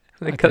 isn't it?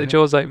 They I cut the don't know.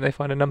 jaws open, they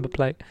find a number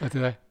plate. What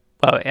did I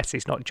Well, yes,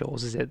 it's not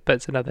Jaws, is it? But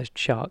it's another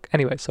shark.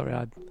 Anyway, sorry,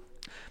 I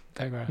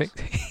digress?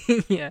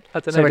 yeah, I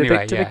don't So know.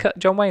 anyway, did they cut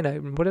John Wayne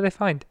open? What did they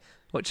find?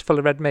 What, just full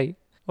of red meat?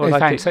 Or They like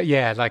found,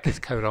 it- like his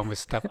colon was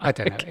stuff. I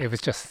don't know. Okay. It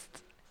was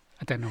just,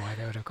 I don't know why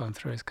they would have gone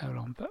through his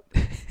colon. But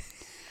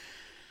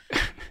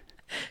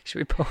Should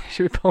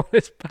we pull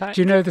this back?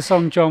 do you know the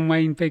song John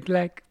Wayne Big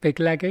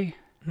Leggy?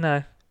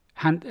 No,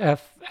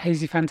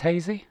 Hazy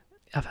Fantasy?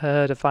 I've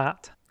heard of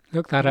that.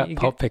 Look that up, You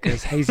pop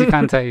pickers. Hazy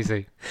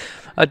Fantasy.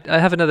 I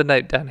have another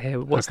note down here.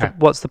 What's Okay.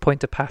 the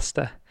point of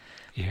pasta?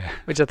 Yeah,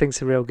 Which I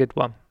think's a real good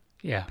one.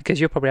 yeah. Because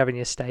you're probably having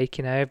your steak,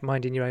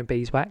 minding your own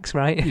beeswax,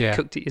 right? Yeah.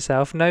 Cooked it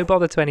yourself. No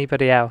bother to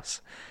anybody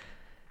else.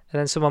 And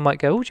then someone might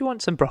go, "Oh, do you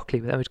want some broccoli?"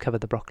 Then we'd cover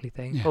the broccoli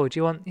thing. Yeah. Oh, do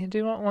you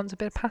want a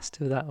bit of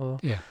pasta with that? Or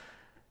Yeah.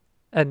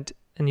 And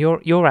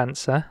your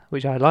answer,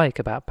 which I like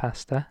about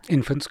pasta,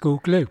 Infant school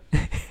glue.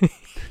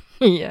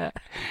 yeah,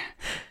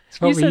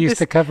 It's what You we said used this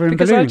to cover in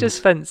because balloons. I just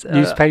spent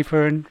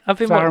Newspaper and I've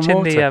been flour and watching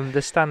water.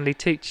 the Stanley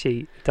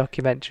Tucci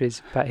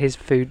documentaries about his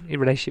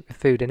relationship with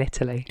food in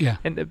Italy. Yeah.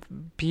 And the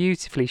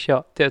beautifully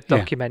shot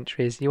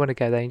documentaries. You want to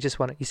go there,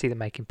 you see them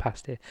making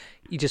pasta.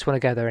 You just want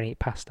to go there and eat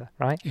pasta,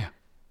 right? Yeah.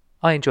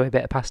 I enjoy a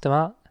bit of pasta,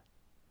 Mark.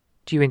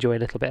 Do you enjoy a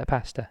little bit of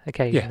pasta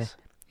occasionally? Yes.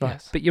 Right.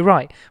 Yes. But you're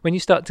right. When you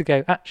start to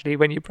go, actually,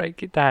 when you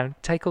break it down,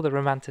 take all the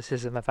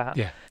romanticism about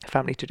Yeah.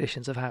 family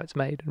traditions of how it's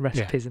made and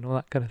recipes and all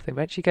that kind of thing.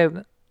 But actually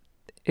go,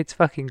 it's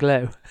fucking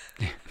glow.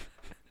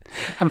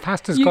 And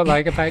pasta's You- got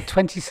like about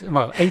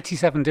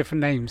 87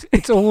 different names.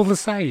 It's all the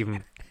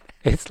same.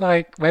 It's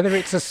like whether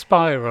it's a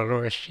spiral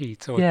or a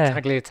sheet or Yeah.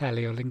 tagliatelle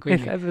or If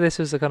linguine. ever this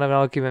was a kind of an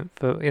argument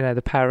for,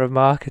 the power of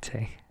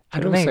marketing.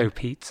 And Do you know what I also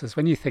pizzas,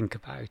 when you think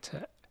about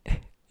it,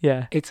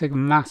 Yeah. it's a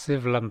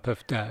massive lump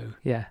of dough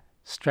Yeah.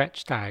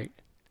 stretched out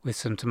with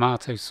some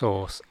tomato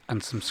sauce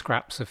and some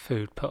scraps of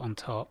food put on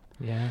top.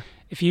 Yeah.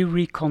 If you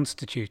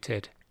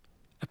reconstituted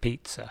a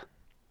pizza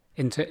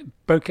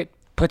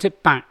put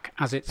it back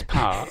as its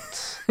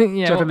parts, Yeah. do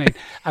you know what I mean?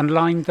 And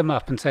lined them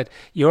up and said,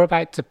 you're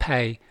about to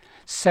pay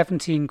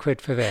 17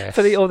 quid for this.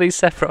 For all these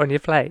separate on your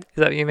plate. Is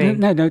that what you mean?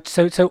 No.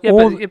 So Yeah,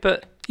 all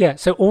but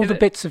so all Is the it-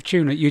 bits of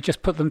tuna, you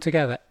just put them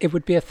together. It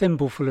would be a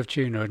thimbleful of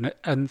tuna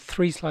and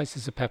 3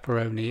 slices of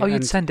pepperoni. you'd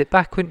and send it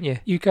back, wouldn't you?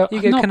 you go, You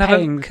I'm go, not can I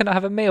paying. can I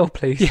have a meal,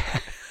 please? Yeah.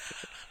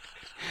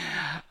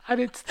 And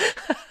it's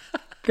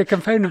the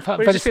component part.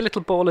 Would it But just be a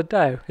little ball of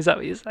dough? Is that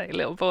what you're saying? A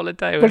little ball of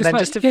dough, Well, and it's then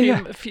like- just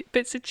yeah, a few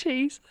bits of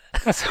cheese.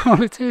 that's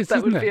all it is, That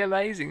isn't would it? be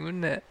amazing,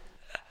 wouldn't it?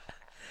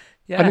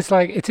 Yeah. And it's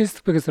like, it is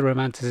because of the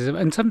romanticism.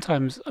 And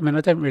sometimes, I mean,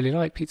 I don't really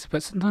like pizza,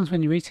 but sometimes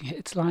when you're eating it,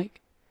 it's like,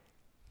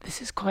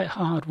 this is quite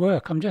hard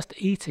work. I'm just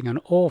eating an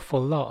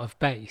awful lot of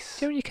base.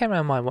 Do you know when you came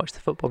around mine and watched the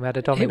football, we had a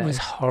It Domino's? was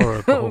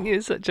horrible.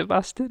 You're such a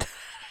bastard.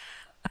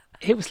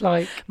 It was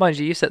like, Mind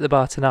you set the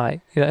bar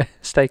tonight,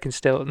 steak and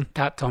Stilton.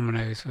 that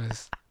Domino's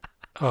was,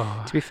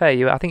 oh. To be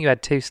fair, I think you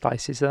had 2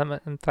 slices of them,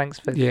 and thanks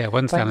for... Yeah,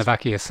 one's down the Thanks.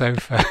 back of your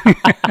sofa.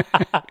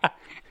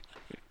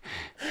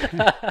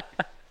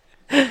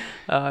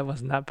 It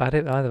wasn't that bad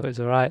either. It was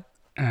all right.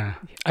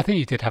 I think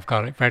you did have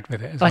garlic bread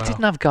with it as well. I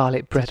didn't have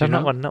garlic bread. you I'm not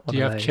not? one. Not Do one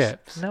you of have those.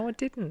 chips? No, I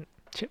didn't.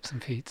 Chips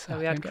and pizza. No,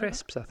 we I had think.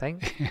 crisps, I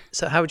think.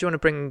 So, how would you want to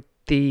bring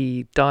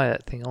the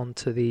diet thing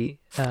onto the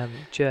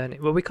journey?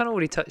 Well, we kind of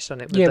already touched on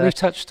it. With Yeah, the, we've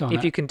touched on if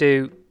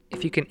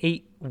it. you can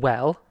eat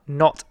well,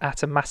 not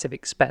at a massive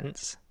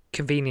expense,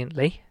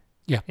 conveniently.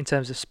 Yeah. In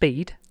terms of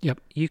speed. Yep.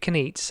 You can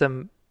eat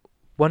some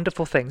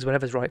wonderful things,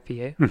 whatever's right for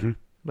you, Mm-hmm.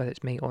 whether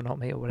it's meat or not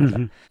meat or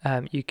whatever.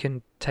 Mm-hmm. You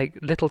can take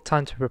little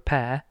time to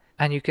prepare,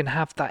 and you can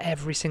have that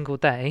every single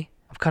day.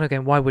 I'm kind of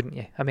going, why wouldn't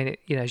you? I mean,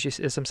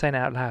 as I'm saying it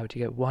out loud,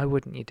 you go, why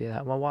wouldn't you do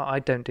that? Well, why I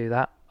don't do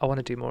that. I want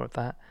to do more of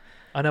that.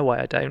 I know why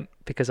I don't,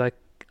 because I've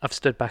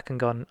stood back and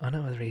gone, I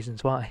know the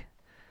reasons why.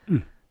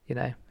 Mm.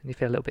 And you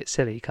feel a little bit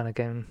silly, kind of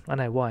going, I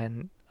know why,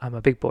 and I'm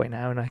a big boy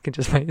now, and I can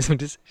just make some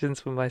decisions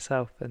for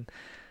myself.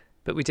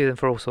 But we do them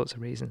for all sorts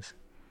of reasons.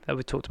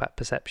 We talked about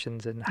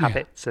perceptions and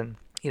habits, and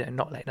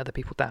not letting other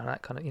people down,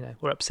 that kind of,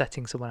 or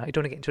upsetting someone. You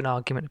don't want to get into an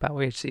argument about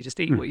where you just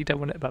eat what you don't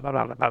want to, blah, blah,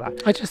 blah, blah, blah.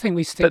 I just think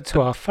we stick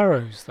to our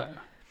furrows, though.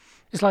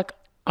 It's like,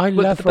 I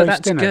love roast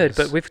that's dinners. Good,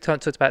 but we've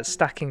talked about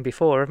stacking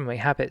before, haven't we?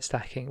 Habit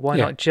stacking. Why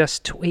not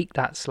just tweak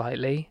that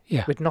slightly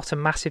with not a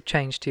massive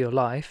change to your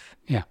life?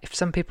 Yeah. If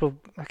some people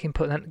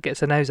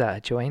gets their nose out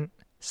of joint,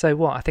 so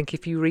what? I think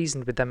if you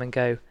reasoned with them and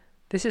go,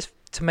 this is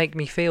to make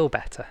me feel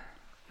better,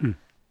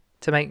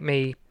 to make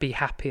me be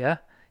happier,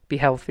 be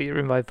healthier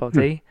in my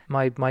body,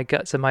 my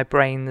guts and my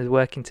brain are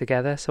working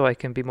together so I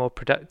can be more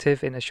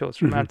productive in a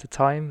shorter amount of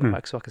time,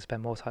 so I can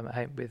spend more time at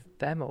home with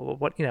them, or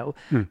what,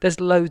 there's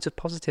loads of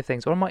positive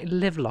things. Or I might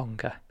live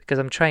longer because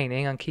I'm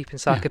training, I'm keeping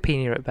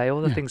sarcopenia at bay, all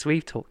the things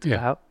we've talked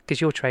about,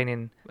 because you're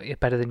training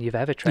better than you've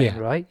ever trained,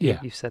 right?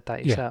 You've said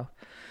that yourself.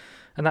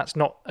 And that's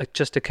not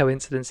just a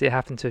coincidence that you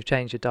happen to have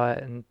changed your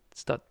diet and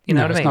stuff, what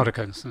I mean? It's not a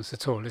coincidence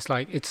at all. It's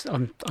like,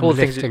 I'm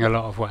lifting a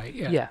lot of weight.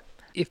 Yeah.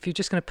 If you're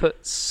just going to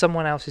put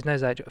someone else's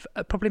nose out,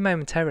 probably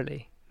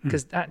momentarily,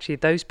 because actually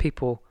those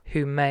people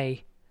who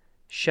may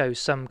show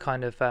some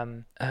kind of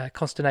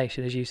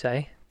consternation, as you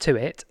say, to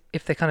it,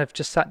 if they kind of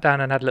just sat down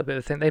and had a little bit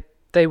of a think,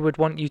 they would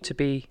want you to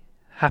be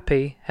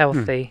happy,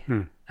 healthy,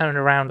 and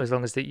around as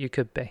long as that you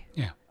could be.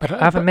 Yeah, but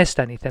I haven't missed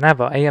anything, have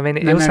I? I mean,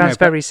 it all sounds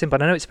very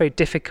simple. I know it's very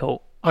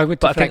difficult,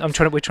 but I think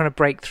we're trying to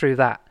break through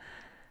that.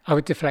 I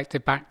would deflect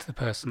it back to the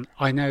person.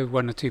 I know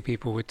one or two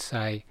people would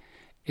say,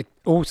 it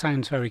all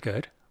sounds very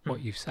good, what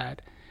you've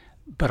said,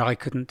 but I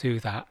couldn't do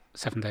that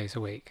 7 days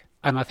a week.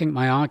 And I think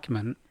my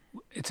argument,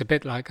 it's a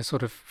bit like a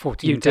sort of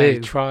 14-day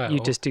trial. You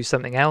just do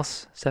something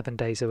else 7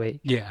 days a week.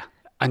 Yeah.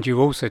 And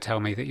you also tell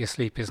me that your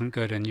sleep isn't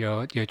good and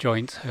your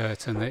joints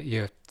hurt and that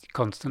you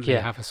constantly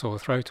have a sore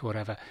throat or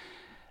whatever.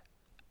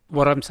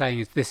 What I'm saying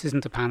is this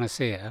isn't a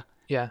panacea.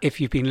 Yeah. If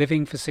you've been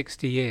living for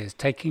 60 years,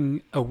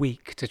 taking a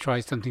week to try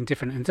something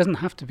different, and it doesn't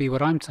have to be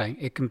what I'm saying.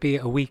 It can be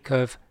a week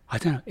of, I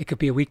don't know, it could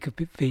be a week of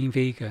being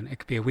vegan. It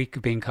could be a week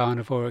of being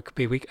carnivore. It could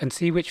be a week, and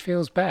see which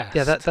feels best.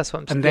 Yeah, that's what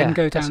I'm saying. And then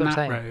go down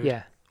that road.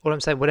 Yeah. All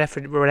I'm saying,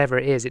 whatever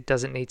it is, it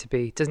doesn't need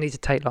to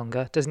take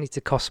longer, doesn't need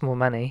to cost more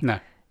money. No.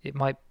 It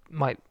might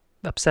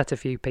upset a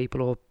few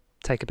people or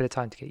take a bit of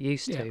time to get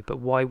used to, but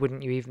why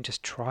wouldn't you even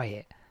just try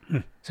it?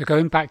 So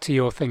going back to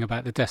your thing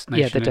about the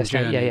destination and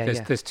journey,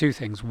 there's two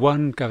things.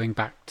 One, going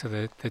back to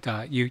the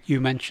diet, you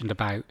mentioned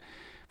about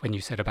when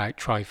you said about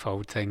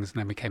trifold things,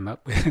 and then we came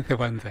up with the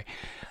one thing.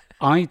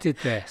 I did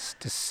this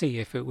to see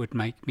if it would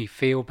make me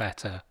feel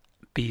better,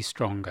 be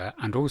stronger,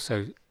 and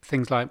also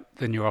things like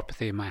the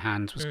neuropathy in my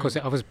hands was because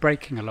I was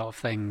breaking a lot of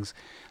things.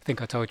 I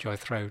think I told you I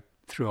threw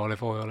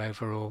olive oil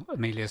over all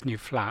Amelia's new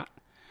flat.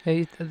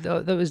 Yeah,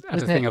 that was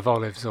a thing of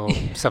olives or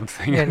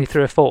something. Yeah, and he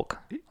threw a fork.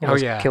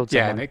 Killed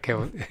someone. And it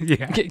killed.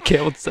 Yeah, it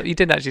killed. So you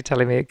didn't actually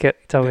tell me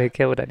it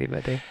killed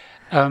anybody.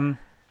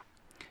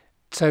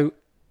 So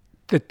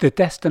the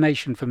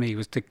destination for me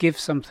was to give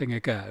something a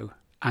go,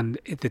 and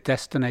the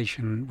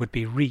destination would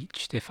be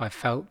reached if I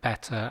felt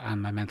better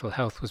and my mental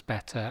health was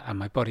better and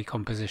my body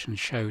composition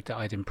showed that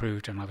I'd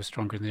improved and I was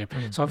stronger in the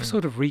gym. So I've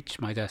sort of reached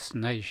my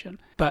destination.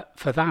 But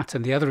for that,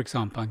 and the other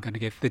example I'm going to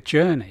give, the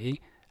journey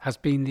has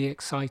been the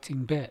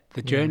exciting bit.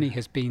 The journey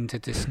has been to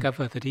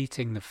discover that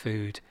eating the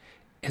food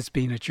has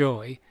been a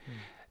joy,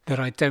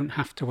 that I don't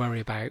have to worry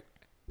about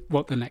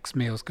what the next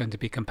meal is going to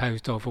be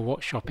composed of or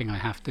what shopping I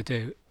have to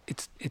do.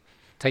 It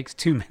takes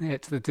 2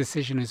 minutes, the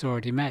decision is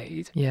already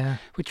made,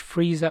 which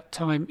frees up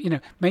time.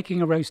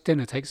 Making a roast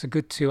dinner takes a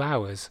good 2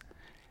 hours.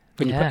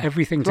 When you put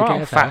everything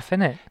together, faff,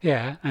 innit?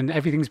 Yeah, and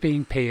everything's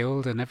being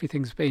peeled and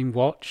everything's being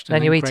watched.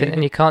 Then you eat it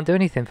and you can't do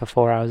anything for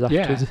 4 hours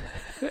afterwards.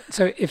 Yeah.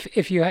 So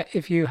if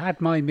you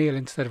had my meal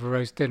instead of a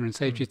roast dinner and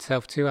saved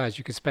yourself 2 hours,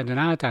 you could spend an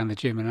hour down the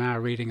gym and an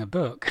hour reading a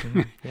book.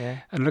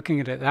 And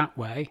looking at it that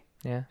way,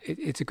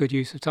 it's a good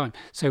use of time.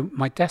 So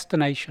my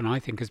destination, I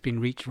think, has been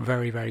reached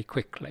very, very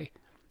quickly.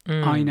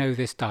 I know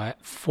this diet,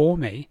 for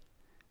me,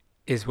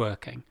 is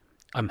working.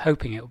 I'm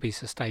hoping it'll be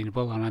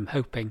sustainable, and I'm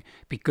hoping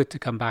it'd be good to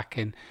come back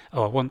in.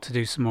 I want to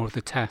do some more of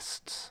the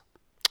tests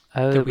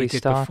that we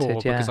did before,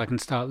 because I can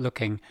start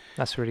looking.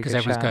 That's really good. Because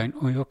everyone's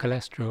going, your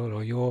cholesterol,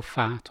 or your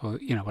fat, or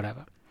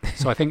whatever.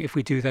 So I think if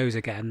we do those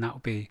again, that'll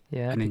be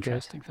an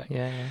interesting thing.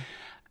 Yeah.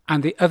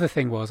 And the other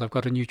thing was, I've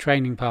got a new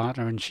training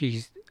partner, and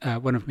she's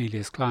one of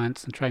Amelia's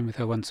clients, and train with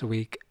her once a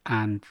week.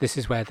 And this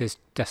is where this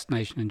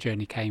destination and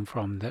journey came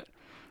from. That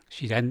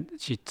she'd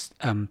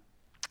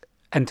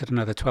entered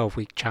another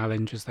 12-week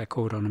challenge, as they're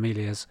called on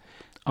Amelia's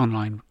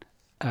online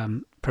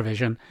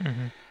provision.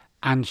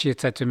 And she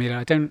had said to me,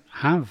 I don't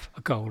have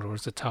a goal or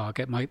as a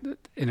target.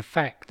 In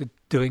effect,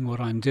 doing what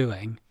I'm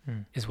doing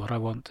is what I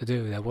want to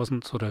do. There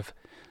wasn't sort of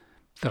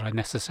that I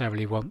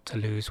necessarily want to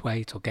lose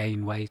weight or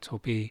gain weight or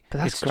be... But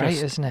that's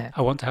great, isn't it?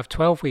 I want to have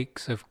 12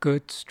 weeks of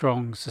good,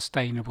 strong,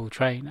 sustainable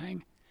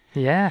training.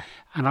 Yeah.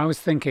 And I was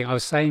saying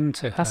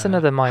to her... That's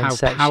another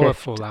mindset how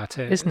powerful shift, that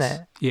is. Isn't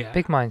it? Yeah.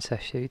 Big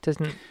mindset shift. It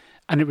doesn't...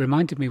 And it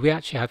reminded me, we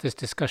actually had this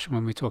discussion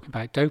when we were talking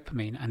about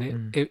dopamine.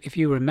 And if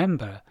you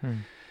remember,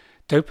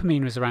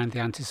 dopamine was around the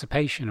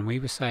anticipation. And we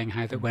were saying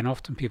how that when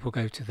often people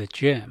go to the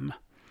gym,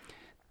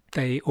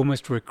 they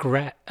almost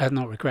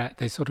not regret,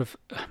 they sort of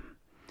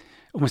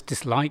almost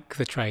dislike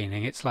the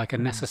training. It's like a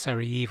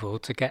necessary evil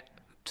to get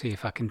to your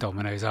fucking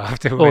Domino's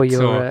afterwards. Or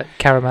your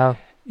caramel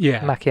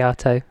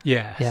macchiato.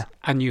 Yes. Yeah.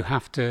 And you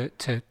have to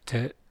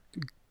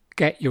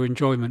get your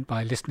enjoyment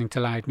by listening to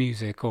loud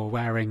music or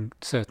wearing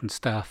certain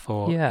stuff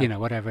or,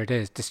 whatever it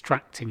is,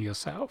 distracting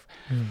yourself.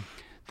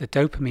 The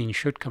dopamine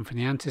should come from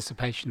the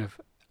anticipation of,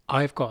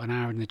 I've got an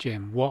hour in the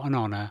gym. What an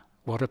honour,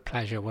 what a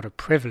pleasure, what a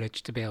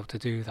privilege to be able to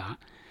do that.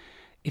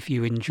 If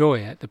you enjoy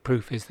it, the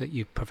proof is that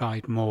you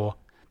provide more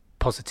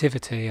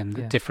positivity and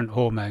the different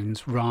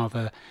hormones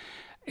rather.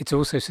 It's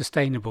also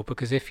sustainable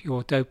because if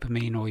your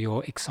dopamine or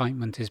your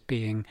excitement is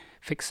being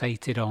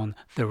fixated on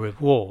the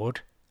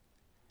reward,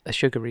 a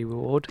sugary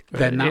reward,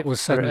 then that will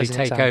suddenly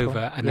take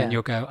over, and then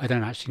you'll go, I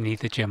don't actually need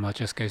the gym, I'll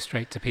just go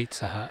straight to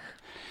Pizza Hut.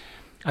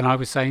 And I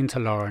was saying to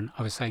Lauren,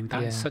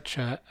 that is such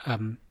a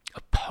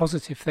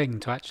positive thing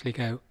to actually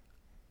go,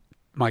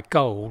 my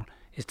goal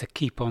is to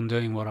keep on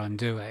doing what I'm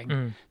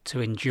doing, to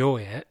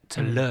enjoy it,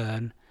 to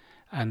learn.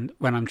 And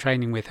when I'm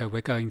training with her,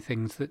 we're going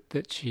things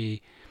that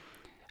she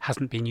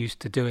hasn't been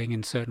used to doing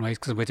in certain ways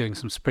because we're doing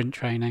some sprint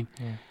training.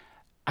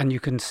 And you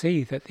can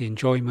see that the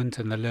enjoyment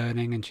and the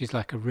learning, and she's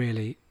like a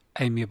really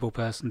amiable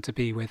person to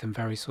be with and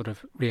very sort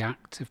of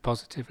reactive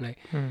positively.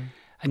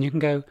 And you can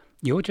go,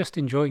 you're just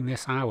enjoying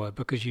this hour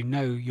because you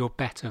know you're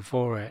better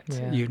for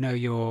it. You know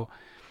you're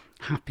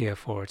happier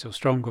for it or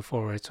stronger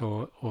for it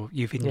or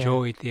you've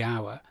enjoyed the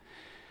hour.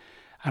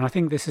 And I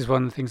think this is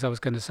one of the things I was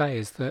going to say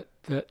is that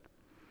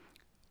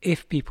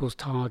if people's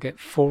target,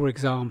 for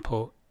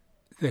example,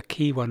 the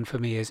key one for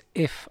me is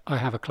if I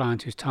have a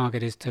client whose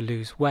target is to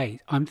lose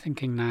weight, I'm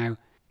thinking now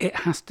it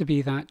has to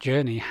be that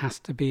journey, has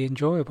to be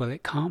enjoyable.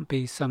 It can't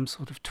be some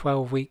sort of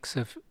 12 weeks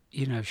of,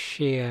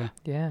 sheer...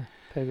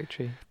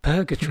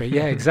 Purgatory,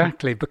 yeah,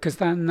 exactly. Because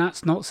then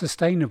that's not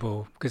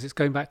sustainable because it's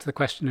going back to the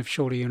question of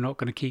surely you're not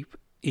going to keep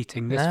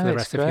eating this for the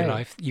rest of your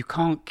life. You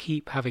can't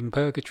keep having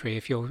purgatory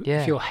if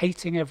you're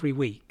hating every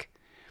week.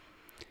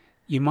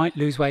 You might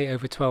lose weight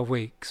over 12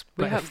 weeks,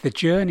 but if the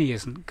journey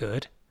isn't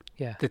good,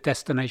 the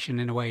destination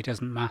in a way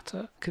doesn't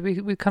matter. Because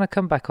we kind of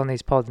come back on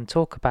these pods and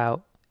talk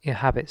about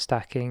habit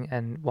stacking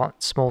and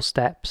what small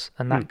steps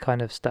and that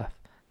kind of stuff.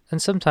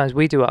 And sometimes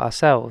we do it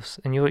ourselves,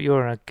 and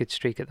you're on a good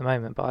streak at the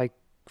moment, but I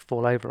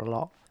fall over a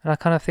lot. And I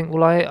kind of think,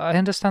 well, I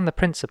understand the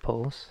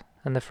principles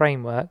and the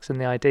frameworks and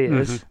the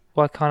ideas.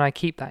 Why can't I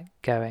keep that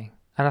going?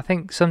 And I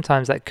think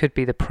sometimes that could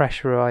be the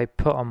pressure I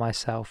put on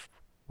myself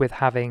with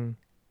having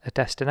a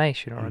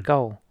destination or a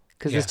goal.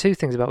 Because there's two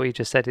things about what you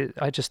just said.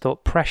 I just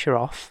thought pressure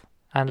off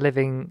and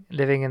living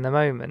in the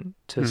moment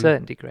to a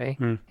certain degree,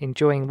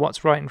 enjoying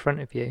what's right in front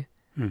of you.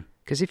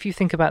 Because if you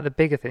think about the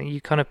bigger thing, you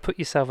kind of put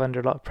yourself under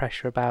a lot of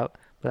pressure about,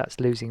 well, that's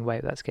losing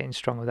weight, that's getting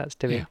stronger, that's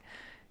doing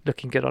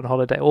looking good on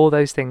holiday, all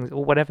those things,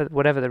 or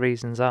whatever the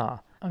reasons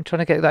are. I'm trying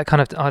to get that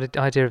kind of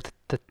idea of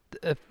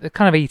the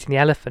kind of eating the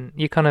elephant.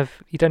 You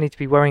don't need to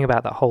be worrying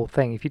about that whole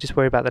thing. If you just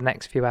worry about the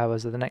next few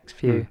hours or the next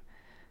few,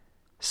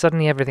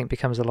 suddenly everything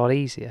becomes a lot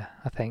easier,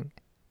 I think.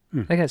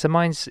 Again, it's a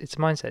mindset.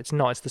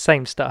 It's the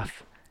same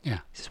stuff. Yeah.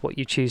 It's just what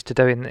you choose to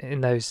do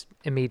in those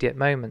immediate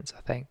moments,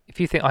 I think. If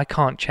you think, I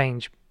can't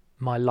change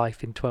my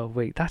life in 12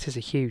 weeks, that is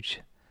a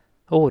huge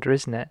order,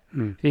 isn't it?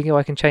 If you go,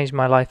 I can change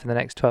my life in the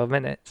next 12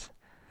 minutes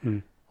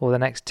or the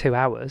next 2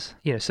 hours,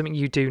 something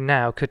you do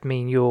now could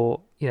mean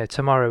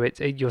tomorrow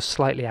you're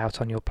slightly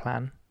out on your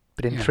plan,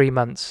 but in 3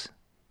 months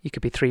you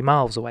could be 3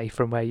 miles away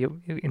from where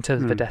you in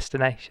terms of a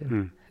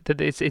destination.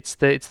 That it's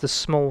the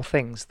small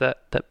things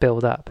that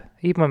build up.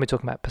 Even when we're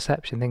talking about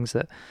perception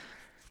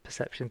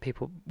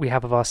people we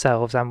have of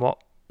ourselves and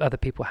what other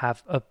people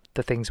have of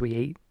the things we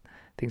eat,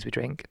 things we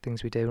drink,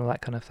 things we do, and all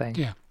that kind of thing.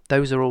 Yeah.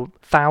 Those are all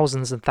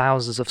thousands and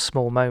thousands of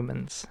small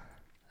moments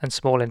and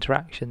small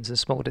interactions and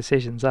small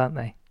decisions, aren't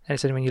they? And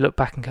it's only when you look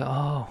back and go,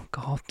 oh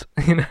God,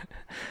 And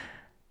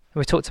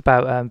we talked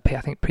about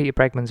I think Peter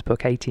Bregman's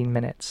book 18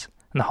 Minutes,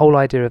 and the whole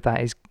idea of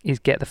that is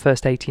get the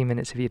first 18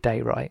 minutes of your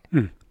day right,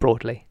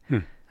 broadly,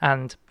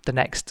 and the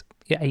next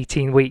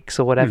 18 weeks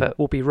or whatever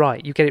will be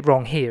right. You get it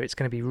wrong here, it's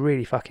going to be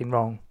really fucking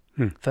wrong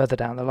further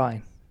down the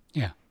line.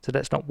 Yeah. So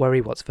let's not worry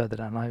what's further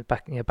down the line.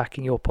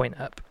 Backing your point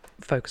up,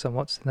 focus on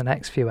what's in the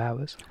next few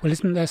hours. Well,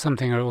 isn't there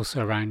something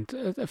also around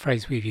a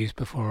phrase we've used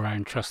before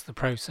around trust the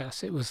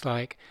process? It was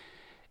like,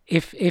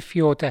 if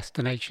your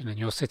destination and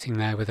you're sitting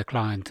there with a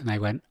client and they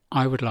went,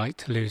 I would like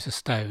to lose a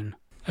stone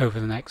over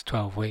the next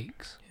 12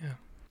 weeks. Yeah.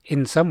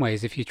 In some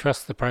ways, if you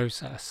trust the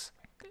process,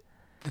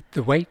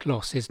 the weight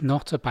loss is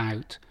not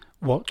about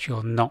what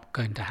you're not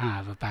going to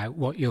have, about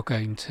what you're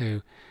going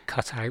to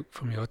cut out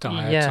from your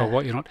diet or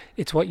what you're not.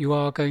 It's what you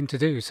are going to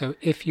do. So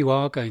if you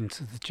are going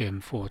to the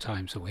gym 4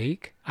 times a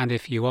week, and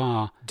if you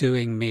are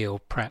doing meal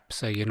prep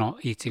so you're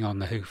not eating on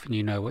the hoof and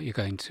you know what you're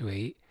going to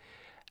eat,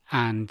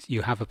 and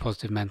you have a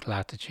positive mental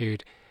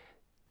attitude,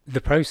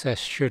 the process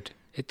should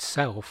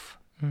itself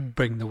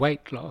bring the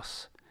weight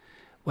loss.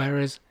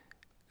 Whereas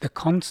the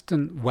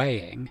constant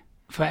weighing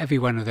for every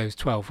one of those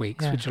 12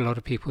 weeks, which a lot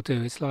of people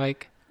do, it's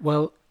like,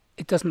 well,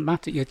 it doesn't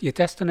matter. Your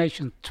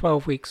destination's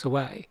 12 weeks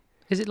away.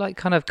 Is it like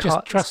kind of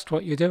Just trust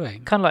what you're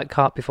doing. Kind of like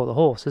cart before the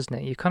horse, isn't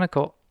it? You kind of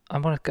got. I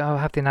want to go.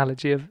 Have the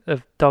analogy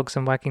of dogs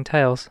and wagging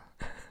tails.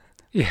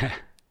 Yeah.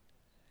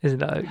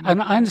 Isn't it?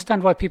 And I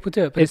understand why people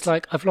do it, but it's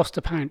like, I've lost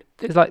a pound.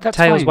 It's like that's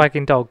tails fine.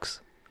 wagging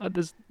dogs. Do you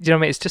know what I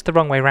mean? It's just the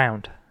wrong way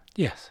round.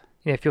 Yes.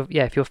 Yeah, if you're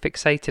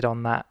fixated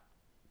on that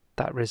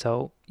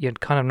result, you're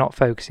kind of not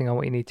focusing on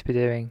what you need to be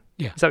doing.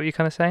 Yeah. Is that what you're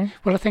kind of saying?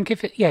 Well, I think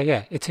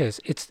it is.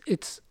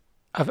 It's.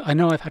 I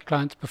know I've had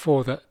clients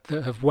before that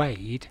have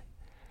weighed,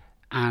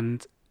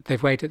 and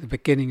they've weighed at the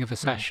beginning of a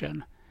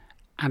session,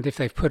 and if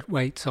they've put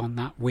weights on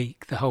that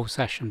week, the whole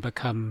session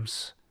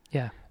becomes.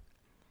 Yeah.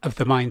 Of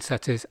the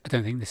mindset is, I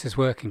don't think this is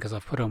working because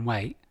I've put on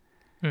weight.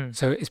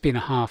 So it's been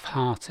a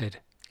half-hearted.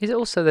 Is it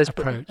also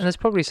approach? And there's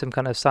probably some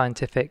kind of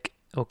scientific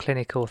or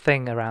clinical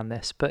thing around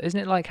this, but isn't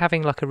it like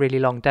having like a really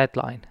long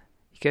deadline?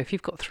 You go, if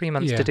you've got 3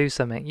 months to do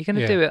something, you're going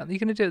to do it. You're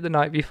going to do it the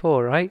night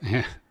before, right?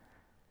 Yeah.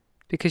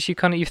 Because you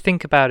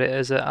think about it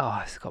as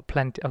I've got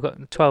plenty. I've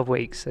got 12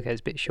 weeks. Okay,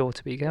 it's a bit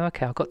shorter, but you go,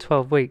 okay, I've got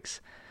 12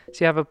 weeks.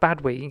 So you have a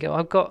bad week, you go,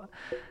 I've got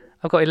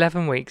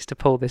 11 weeks to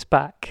pull this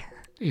back.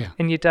 Yeah.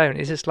 And you don't.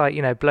 It's just like,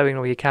 blowing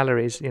all your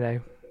calories,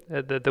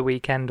 at the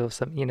weekend or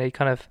something. You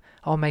kind of,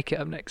 I'll make it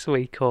up next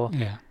week, or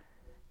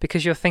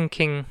because you're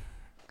thinking,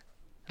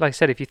 like I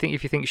said, if you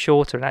think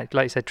shorter and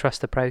like you said,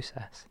 trust the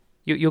process.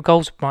 Your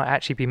goals might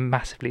actually be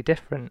massively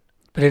different.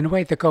 But in a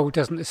way, the goal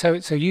doesn't.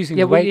 So using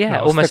the weight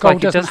loss, almost the goal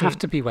like doesn't have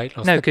to be weight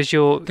loss. No, because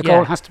the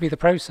goal has to be the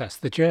process,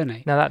 the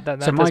journey. No, that so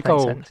does my make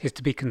goal sense. is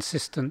to be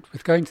consistent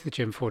with going to the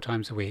gym 4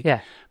 times a week.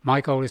 Yeah.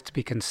 My goal is to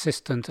be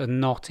consistent and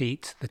not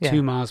eat the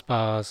 2 Mars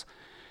bars.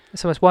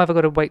 So it's why have I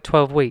got to wait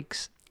 12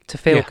 weeks to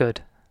feel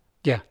good?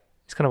 Yeah.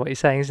 It's kind of what you're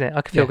saying, isn't it?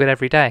 I can feel good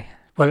every day.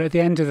 Well, at the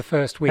end of the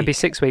first week, and be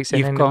 6 weeks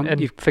in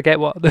and forget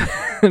what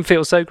and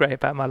feel so great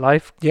about my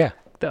life. Yeah.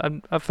 That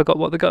I forgot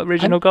what the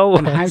original goal was.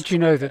 And how do you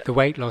know that the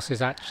weight loss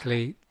is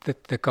actually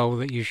the goal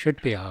that you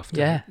should be after?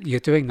 Yeah. You're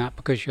doing that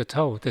because you're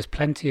told. There's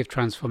plenty of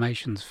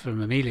transformations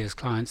from Amelia's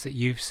clients that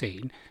you've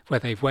seen where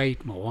they've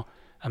weighed more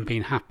and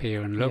been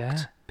happier and looked.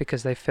 Yeah,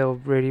 because they feel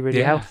really,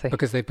 really healthy.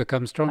 Because they've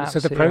become stronger.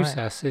 Absolutely so the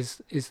process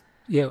is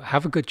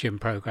have a good gym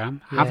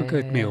program, have a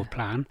good meal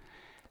plan.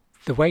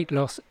 The weight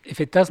loss,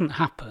 if it doesn't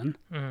happen,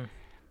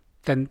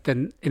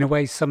 then in a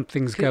way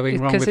something's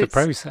going wrong with the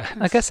process.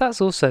 I guess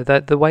that's also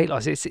the weight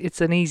loss.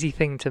 It's an easy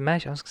thing to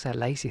measure. I was going to say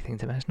a lazy thing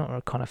to measure. It's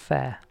not kind of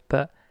fair,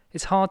 but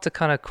it's hard to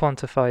kind of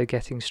quantify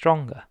getting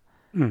stronger.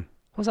 What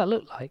does that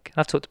look like?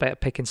 I've talked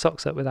about picking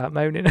socks up without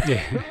moaning.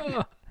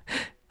 Yeah.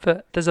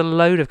 But there's a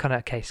load of kind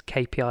of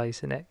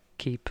KPIs in it,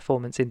 key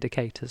performance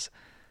indicators.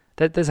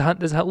 There's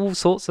all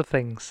sorts of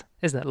things,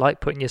 isn't it? Like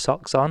putting your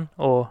socks on,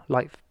 or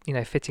like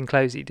fitting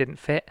clothes that you didn't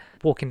fit,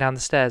 walking down the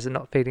stairs and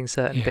not feeling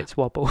certain bits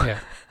wobble,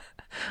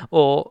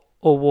 or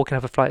walking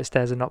up a flight of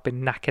stairs and not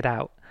being knackered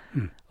out.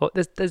 Or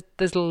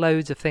there's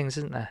loads of things,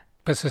 isn't there?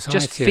 But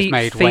society has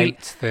made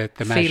weight the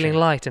measure. Feeling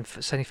light and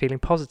suddenly feeling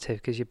positive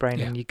because your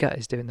brain and your gut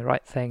is doing the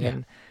right thing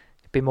and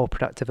be more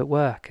productive at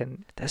work.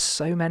 And there's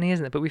so many,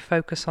 isn't it? But we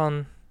focus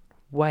on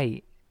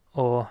weight,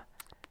 or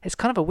it's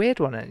kind of a weird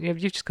one. You've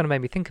just kind of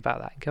made me think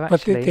about that and go,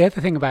 actually, but the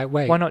other thing about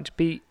weight, why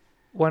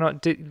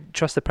not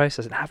trust the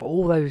process and have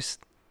all those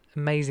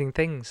amazing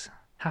things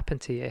happen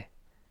to you?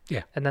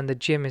 Yeah. And then the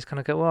gym is kind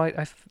of go, well,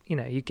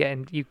 you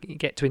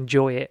get to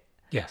enjoy it.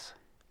 Yes.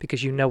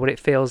 Because you know what it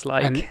feels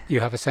like. And you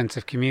have a sense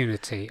of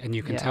community, and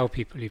you can tell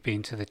people you've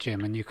been to the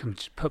gym, and you can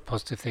put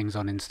positive things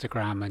on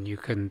Instagram, and you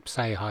can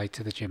say hi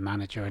to the gym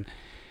manager, and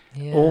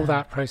all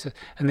that process.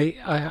 And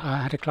I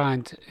had a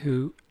client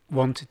who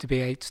wanted to be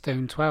 8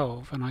 stone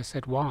 12, and I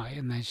said, why?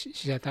 And then she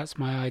said, that's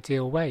my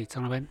ideal weight.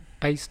 And I went,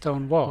 based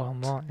on what?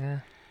 On what, yeah.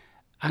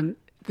 And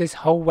this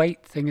whole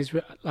weight thing is,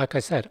 like I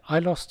said, I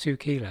lost 2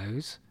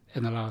 kilos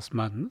in the last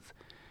month.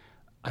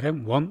 I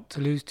don't want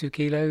to lose 2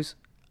 kilos.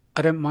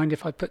 I don't mind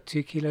if I put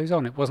 2 kilos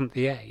on. It wasn't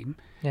the aim.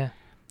 Yeah.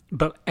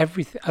 But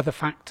every other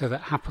factor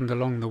that happened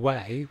along the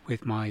way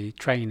with my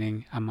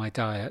training and my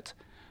diet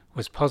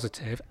was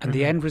positive, and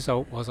the end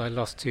result was I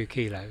lost 2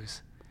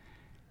 kilos.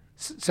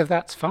 So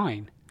that's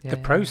fine. The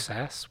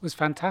process was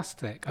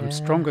fantastic. I'm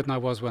stronger than I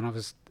was when I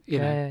was,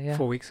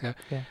 4 weeks ago.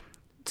 Yeah.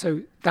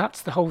 So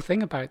that's the whole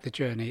thing about the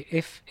journey.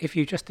 If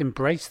you just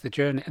embrace the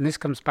journey, and this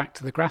comes back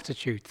to the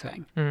gratitude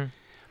thing.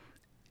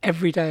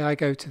 Every day I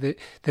go to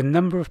the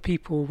number of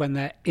people when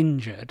they're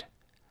injured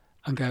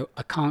and go,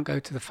 I can't go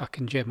to the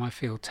fucking gym, I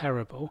feel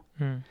terrible.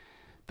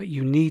 But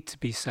you need to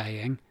be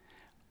saying,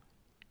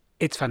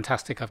 it's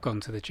fantastic I've gone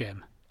to the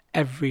gym.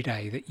 Every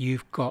day that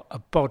you've got a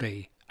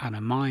body and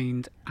a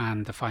mind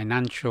and the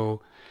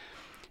financial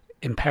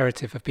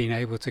imperative of being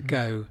able to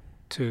go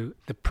to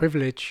the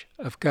privilege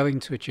of going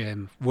to a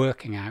gym,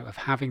 working out, of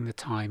having the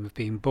time, of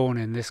being born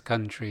in this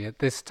country at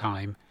this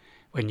time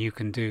when you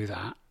can do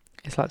that.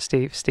 It's like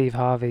Steve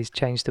Harvey's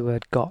changed the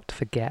word got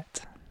for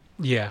get.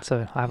 Yeah.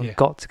 So I haven't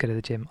got to go to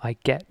the gym. I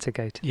get to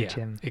go to the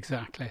gym.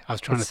 Exactly. I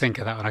was trying to think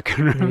of that and I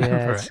couldn't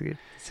remember it.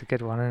 It's a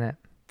good one, isn't it?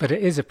 But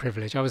it is a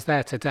privilege. I was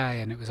there today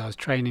and I was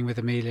training with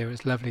Amelia. It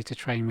was lovely to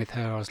train with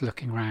her. I was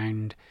looking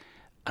around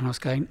And I was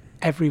going,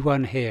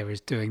 everyone here is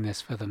doing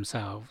this for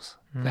themselves.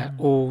 They're Mm.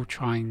 all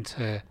trying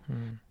to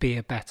Mm. be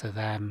a better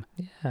them.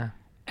 Yeah.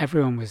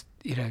 Everyone was,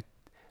 it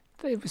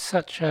was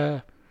such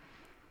a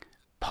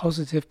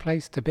positive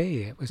place to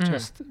be. It was Mm.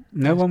 just,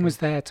 no That's one good. was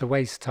there to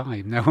waste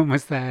time. No one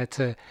was there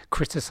to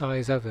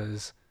criticize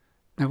others.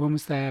 No one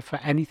was there for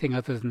anything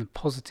other than the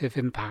positive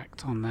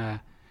impact on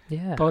their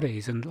Yeah.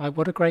 bodies. And like,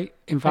 what a great I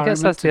guess environment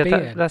that's to be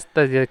in. that's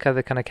the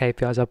kind of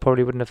KPIs I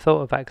probably wouldn't have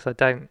thought about because I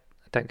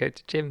don't go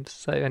to gyms,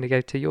 so I only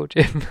go to your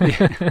gym.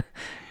 Yeah.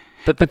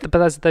 but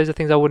those are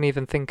things I wouldn't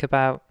even think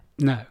about.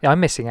 No. Yeah, I'm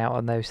missing out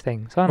on those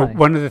things, aren't Well, I?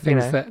 one of the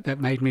things know. that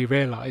made me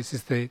realise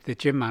is the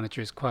gym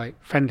manager is quite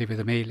friendly with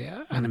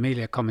Amelia, and Mm.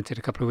 Amelia commented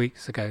a couple of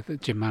weeks ago that the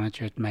gym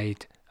manager had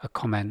made a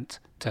comment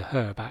to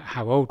her about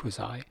how old was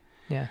I,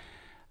 Yeah.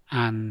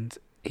 and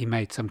he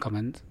made some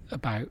comment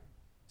about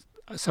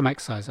some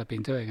exercise I'd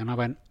been doing, and I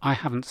went, I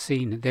haven't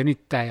seen it. The only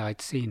day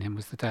I'd seen him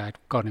was the day I'd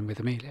gone in with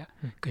Amelia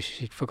Mm. because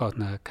she'd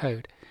forgotten her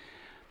code.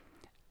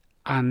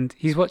 And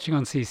he's watching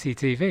on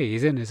CCTV.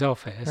 He's in his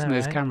office, and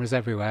there's Alright. cameras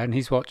everywhere, and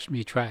he's watched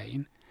me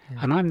train, Yeah.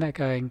 and I'm there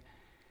going,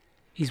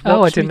 he's watched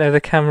Oh, I didn't me. know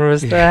the camera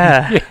was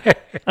there.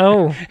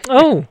 Oh,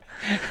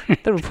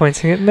 they were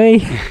pointing at me.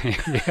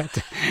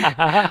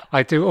 Yeah,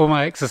 I do all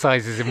my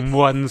exercises in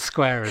one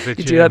square of the You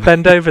gym. do that,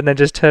 bend over and then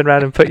just turn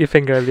around and put your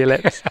finger over your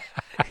lips.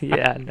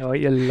 Yeah, I know what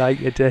you're like,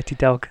 you dirty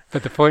dog.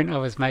 But the point I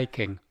was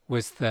making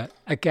was that,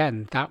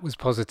 again, that was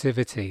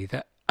positivity.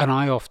 And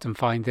I often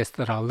find this,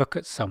 that I'll look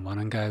at someone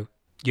and go,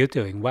 you're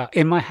doing well,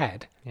 in my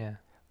head, Yeah.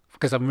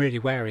 because I'm really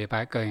wary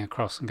about going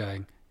across and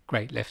going,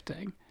 great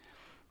lifting.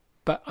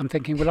 But I'm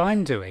thinking, well,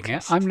 I'm doing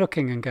it. I'm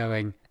looking and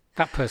going,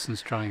 that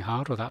person's trying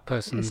hard, or that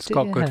person's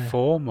got good yeah.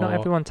 form. Not Or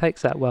everyone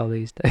takes that well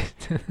these days.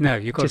 no,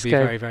 you've got Just to be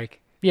go, very, very...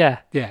 Yeah.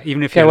 Yeah,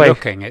 even if Go you're away.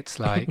 looking, it's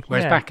like...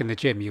 Whereas Yeah. back in the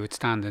gym, you would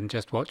stand and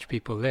just watch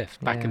people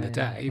lift back in the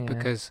Yeah, day yeah.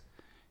 because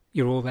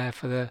you're all there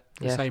for the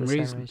Yeah, same for the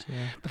reason.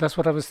 yeah. But that's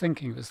what I was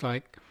thinking. It was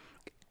like,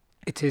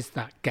 it is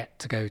that get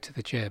to go to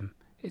the gym.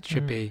 It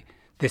should Mm. be,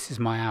 this is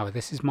my hour.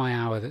 This is my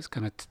hour that's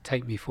going to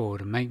take me forward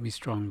and make me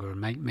stronger and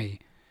make me...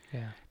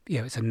 Yeah.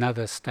 It's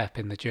another step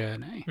in the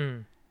journey.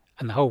 Mm.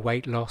 And the whole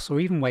weight loss or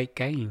even weight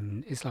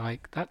gain is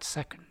like, that's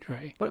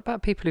secondary. What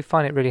about people who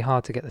find it really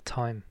hard to get the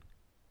time?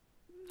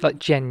 Like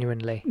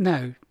genuinely?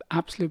 No,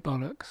 absolute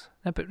bollocks.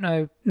 No, but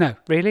no, No,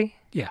 really?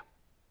 Yeah.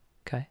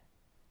 Okay.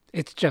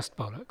 it's just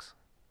bollocks.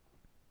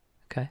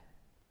 Okay.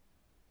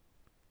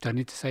 Do I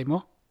need to say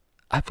more?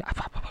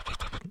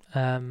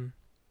 Um,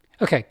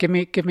 Okay, give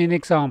me an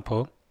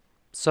example.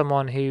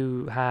 someone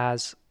who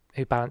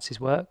balances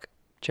work,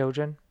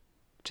 children,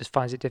 just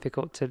finds it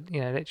difficult to,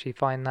 literally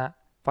find that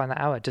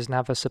hour, doesn't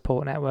have a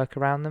support network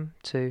around them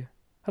to,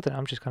 I don't know,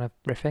 I'm just kind of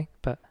riffing,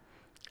 but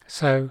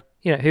So,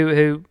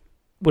 who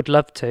would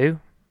love to,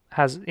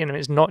 has,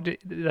 it's not,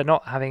 they're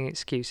not having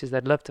excuses,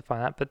 they'd love to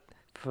find that, but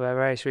for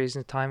various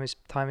reasons, time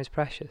is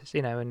precious,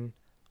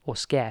 or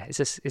scarce.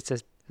 It's a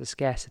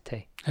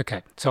scarcity.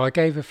 okay, so I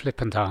gave a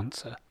flippant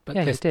answer, but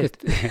Yeah, you did.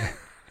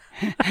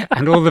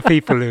 and all the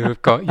people who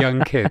have got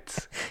young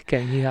kids.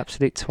 Getting you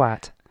absolute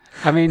twat.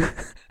 I mean,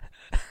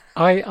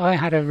 I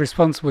had a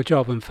responsible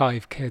job and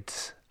 5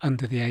 kids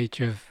under the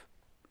age of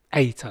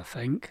 8, I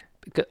think.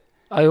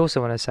 I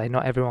also want to say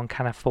not everyone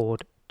can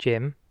afford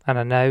gym, and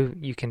I know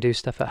you can do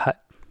stuff at home.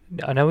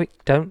 I know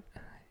don't.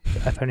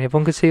 If only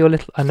everyone could see your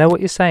little. I know what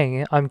you're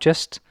saying. I'm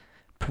just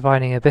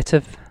providing a bit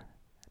of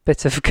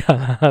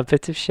colour, a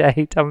bit of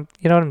shade.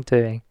 You know what I'm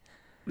doing?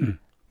 Mm.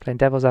 Playing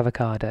devil's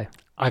avocado.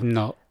 I'm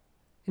not.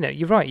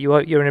 You're right.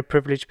 You're in a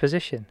privileged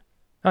position,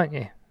 aren't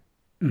you?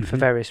 For Mhm.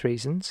 various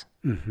reasons.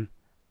 Mhm.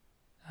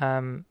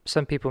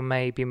 Some people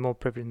may be more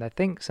privileged than they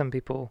think. Some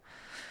people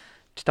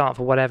just aren't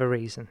for whatever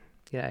reason.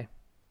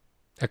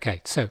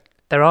 Okay, so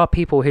There are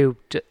people who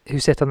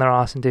sit on their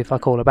arse and do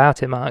fuck all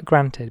about it, Mark,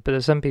 granted. But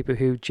there's some people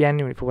who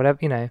genuinely, for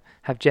whatever,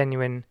 have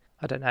genuine,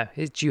 I don't know,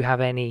 do you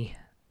have any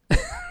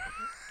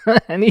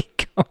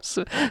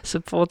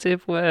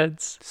supportive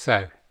words?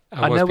 so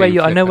I know where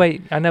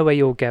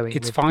you're going.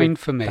 It's with- fine with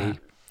for me that.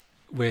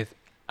 with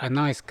a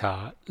nice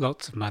car,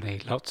 lots of money,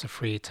 lots of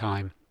free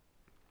time,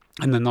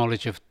 and the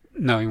knowledge of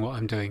knowing what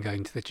I'm doing,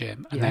 going to the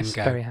gym, and Yes,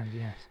 then go, very handy,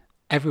 yes.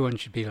 everyone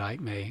should be like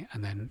me,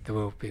 and then the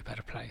world will be a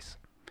better place.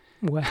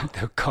 Well,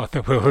 Oh God,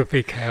 the world would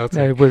be chaotic.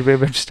 no,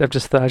 I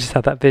just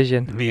had that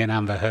vision. Me and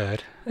Amber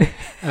Heard.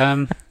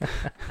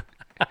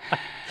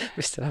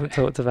 We still haven't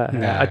talked about her.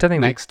 No, I don't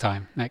think next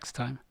time.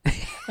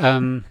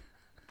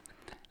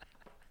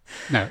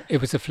 No, it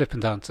was a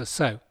flippant answer.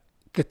 So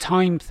the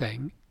time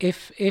thing,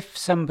 if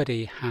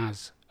somebody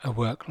has a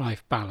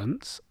work-life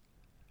balance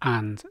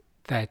and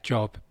their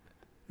job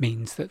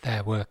means that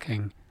they're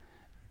working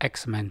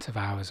X amount of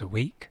hours a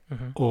week,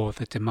 or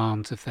the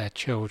demands of their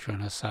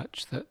children are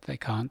such that they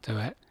can't do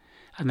it,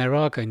 and there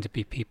are going to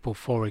be people,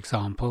 for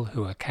example,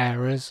 who are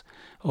carers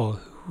or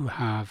who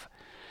have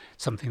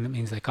something that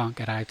means they can't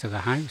get out of the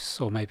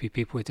house, or maybe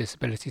people with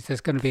disabilities,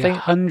 there's going to be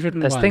 101.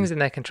 There's things in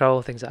their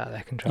control, things out of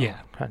their control. Yeah.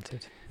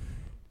 Granted.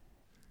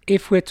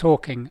 If we're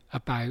talking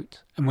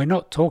about, and we're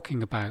not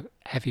talking about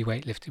heavy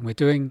weightlifting, we're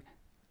doing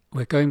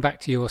we're going back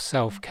to your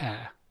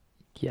self-care.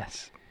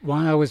 Yes.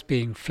 Why I was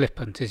being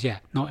flippant is,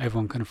 not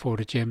everyone can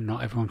afford a gym,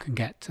 not everyone can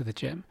get to the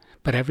gym,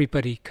 but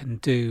everybody can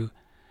do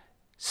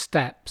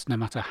steps, no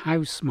matter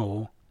how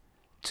small,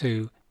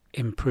 to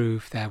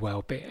improve their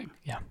well-being.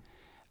 Yeah.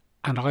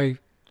 And I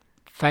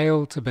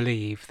fail to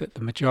believe that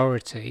the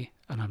majority,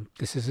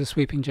 this is a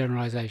sweeping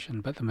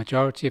generalisation, but the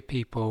majority of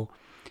people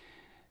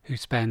who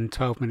spend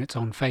 12 minutes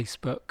on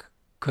Facebook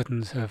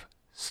couldn't have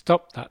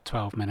stopped that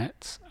 12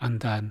 minutes and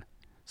done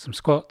some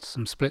squats,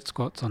 some split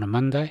squats on a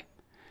Monday.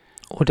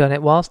 Or done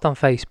it whilst on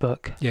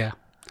Facebook. Yeah.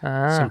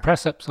 Ah. Some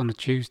press-ups on a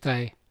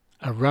Tuesday,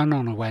 a run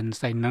on a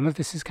Wednesday. None of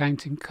this is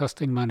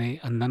costing money,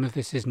 and none of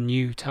this is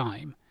new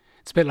time.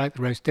 It's a bit like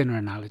the roast dinner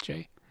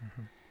analogy.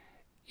 Mm-hmm.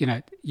 You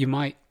know, you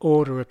might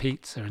order a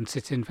pizza and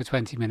sit in for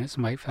 20 minutes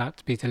and wait for that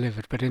to be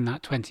delivered, but in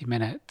that 20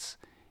 minutes,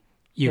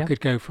 you could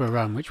go for a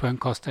run, which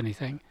won't cost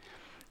anything.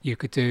 You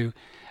could do...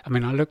 I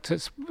mean, I looked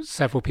at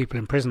several people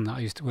in prison that I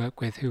used to work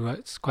with who were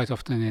quite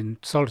often in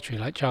solitary,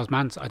 like Charles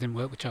Manson. I didn't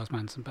work with Charles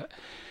Manson, but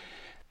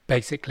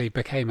basically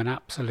became an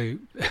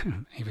absolute...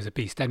 he was a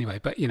beast anyway,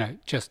 but, you know,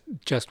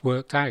 just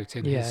worked out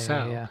in his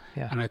cell. Yeah.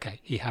 And okay,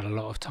 he had a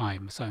lot of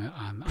time, so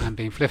I'm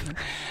being flippant.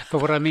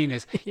 But what I mean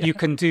is, you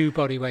can do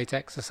bodyweight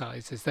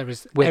exercises. There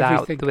is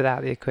without everything...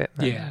 the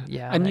equipment.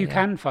 And you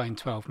can find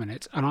 12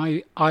 minutes.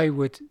 And I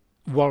would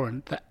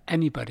warrant that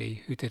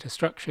anybody who did a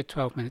structured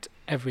 12 minutes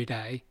every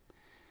day,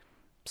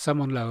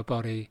 someone lower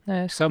body,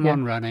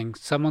 someone running,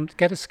 someone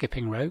get a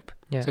skipping rope.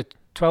 Yeah. So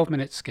 12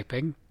 minutes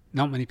skipping.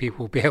 Not many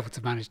people will be able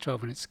to manage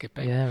 12 minutes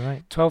skipping. Yeah,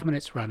 right. 12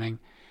 minutes running,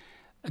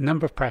 a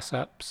number of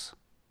press-ups,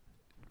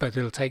 but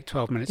it'll take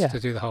 12 minutes to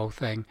do the whole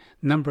thing.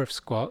 Number of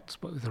squats,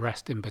 but with the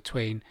rest in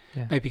between.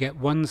 Yeah. Maybe get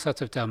one set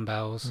of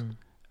dumbbells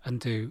and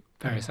do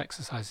various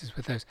exercises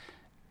with those.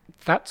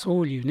 That's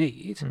all you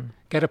need.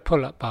 Get a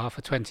pull-up bar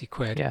for 20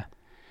 quid. Yeah.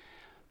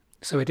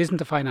 So it isn't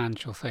a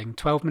financial thing.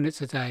 12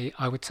 minutes a day,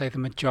 I would say the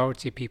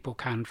majority of people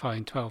can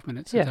find 12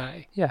 minutes a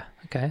day. Yeah,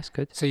 okay, that's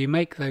good. So you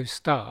make those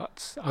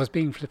starts. I was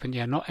being flippant,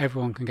 not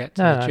everyone can get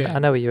to No, the gym. I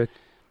know where you're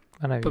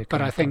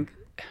But I think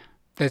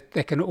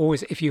there can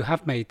always, if you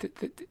have made,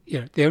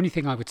 the only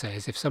thing I would say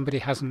is if somebody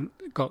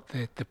hasn't got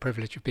the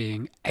privilege of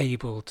being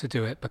able to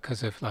do it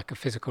because of like a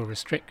physical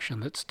restriction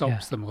that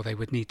stops them, or they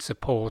would need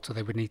support, or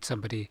they would need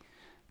somebody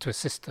to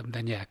assist them,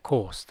 then of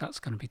course, that's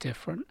going to be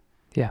different.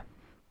 Yeah.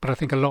 But I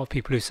think a lot of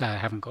people who say I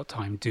haven't got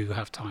time do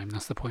have time.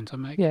 That's the point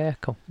I'm making. Yeah,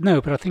 cool. No,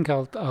 but I think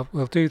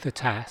we'll do the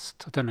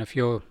test. I don't know if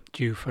you're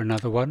due for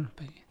another one.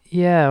 But...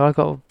 Yeah, well, I've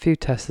got a few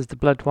tests. There's the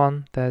blood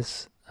one.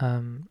 There's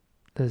the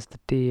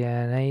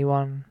DNA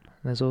one.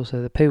 And there's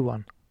also the poo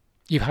one.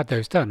 You've had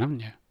those done,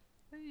 haven't you?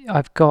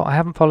 I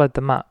haven't followed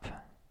them up.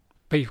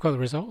 But you've got the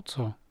results,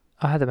 or?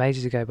 I had them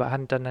ages ago, but I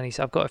hadn't done any.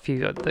 So I've got a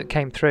few that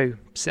came through,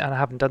 and I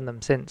haven't done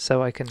them since,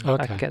 so I can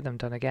get them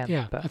done again.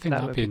 Yeah, but I think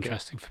that would be good.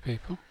 interesting for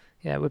people.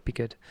 Yeah, it would be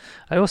good.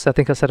 I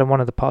think I said on one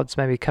of the pods,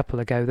 maybe a couple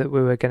ago, that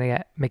we were going to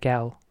get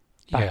Miguel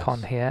back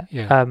on here.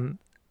 Yeah.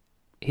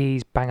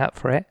 He's bang up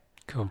for it.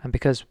 Cool. And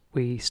because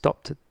we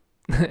stopped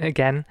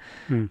again,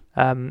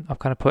 I've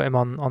kind of put him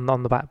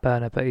on the back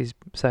burner. But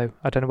so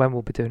I don't know when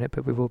we'll be doing it,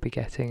 but we will be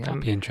getting.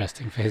 That'd be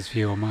interesting for his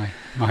view on my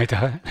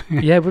diet.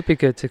 Yeah, it would be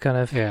good to kind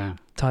of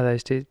tie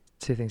those two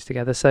things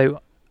together.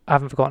 So I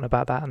haven't forgotten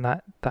about that, and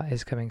that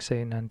is coming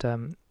soon.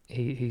 And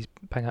he's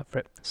bang up for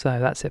it. So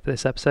that's it for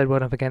this episode. Well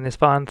done for getting this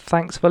far, and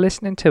thanks for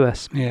listening to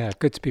us. Yeah,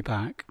 good to be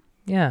back.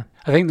 Yeah.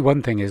 I think the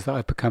one thing is that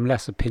I've become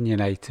less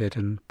opinionated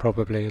and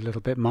probably a little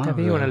bit milder.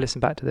 Maybe you want to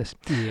listen back to this.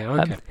 Yeah,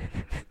 okay.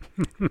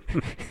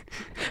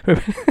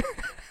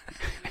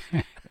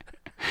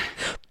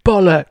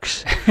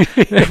 Bollocks.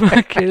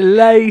 Fucking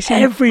lazy.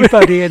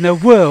 Everybody in the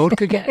world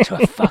could get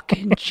to a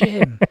fucking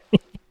gym.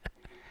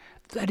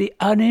 Bloody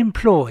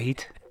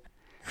unemployed,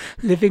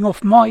 living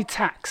off my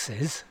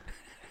taxes,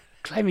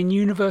 claiming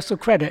universal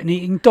credit and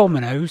eating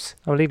Dominoes.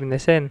 I'm leaving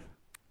this in.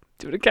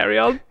 Do you want to carry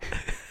on?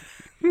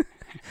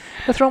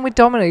 What's wrong with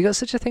Domino's? You got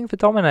such a thing for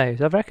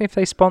Domino's. I reckon if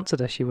they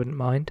sponsored us, you wouldn't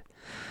mind.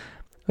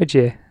 Would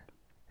you?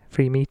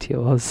 Free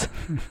meteors.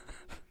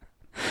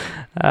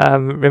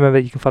 Remember,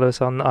 you can follow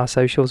us on our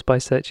socials by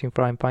searching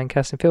for I'm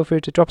Finecast, and feel free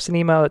to drop us an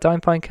email at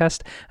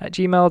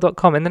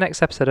imfinecast@gmail.com. In the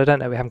next episode, I don't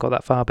know, we haven't got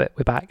that far, but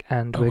we're back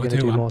and we're going to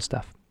do more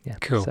stuff. Yeah.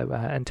 Cool. So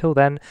until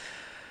then,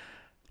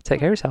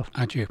 take care of yourself.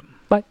 Adieu.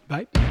 Bye.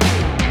 Bye.